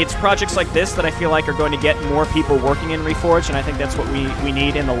it's projects like this that I feel like are going to get more people working in Reforged, and I think that's what we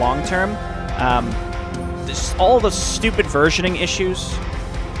need in the long term. All the stupid versioning issues.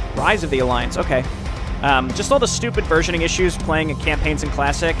 Rise of the Alliance, okay. Just all the stupid versioning issues playing campaigns in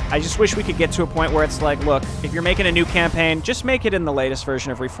Classic. I just wish we could get to a point where it's like, look, if you're making a new campaign, just make it in the latest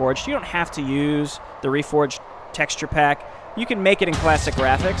version of Reforged. You don't have to use the Reforged texture pack. You can make it in classic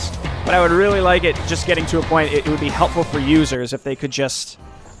graphics, but I would really like it just getting to a point, it would be helpful for users if they could just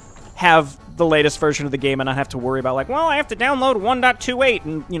have the latest version of the game and not have to worry about, like, well, I have to download 1.28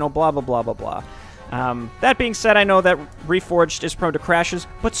 and, you know, blah, blah, blah, blah, blah. That being said, I know that Reforged is prone to crashes,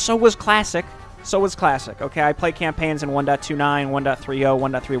 but so was Classic. So was Classic, okay? I play campaigns in 1.29, 1.30,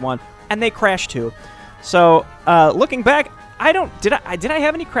 1.31, and they crash too. So, looking back, did I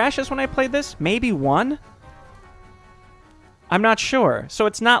have any crashes when I played this? Maybe one? I'm not sure. So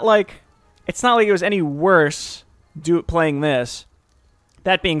it's not like it was any worse playing this.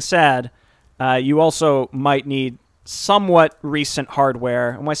 That being said, you also might need somewhat recent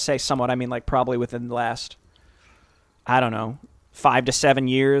hardware. And when I say somewhat, I mean like probably within the last, I don't know, 5 to 7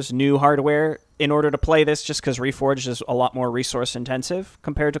 years, new hardware in order to play this, just because Reforged is a lot more resource intensive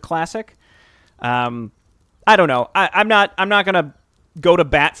compared to Classic. I don't know. I'm not gonna go to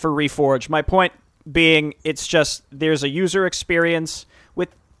bat for Reforged. My point being, it's just there's a user experience with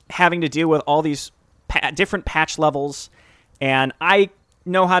having to deal with all these different patch levels, and I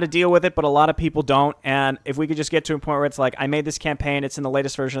know how to deal with it, but a lot of people don't. And if we could just get to a point where it's like, I made this campaign, it's in the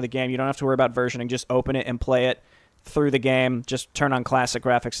latest version of the game, you don't have to worry about versioning, just open it and play it through the game, just turn on classic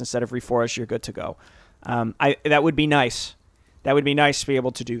graphics instead of Reforged, you're good to go. That would be nice. That would be nice to be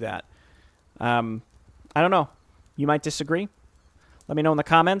able to do that. I don't know. You might disagree. Let me know in the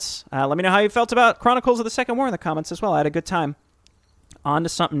comments. Let me know how you felt about Chronicles of the Second War in the comments as well. I had a good time. On to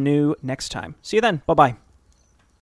something new next time. See you then. Bye-bye.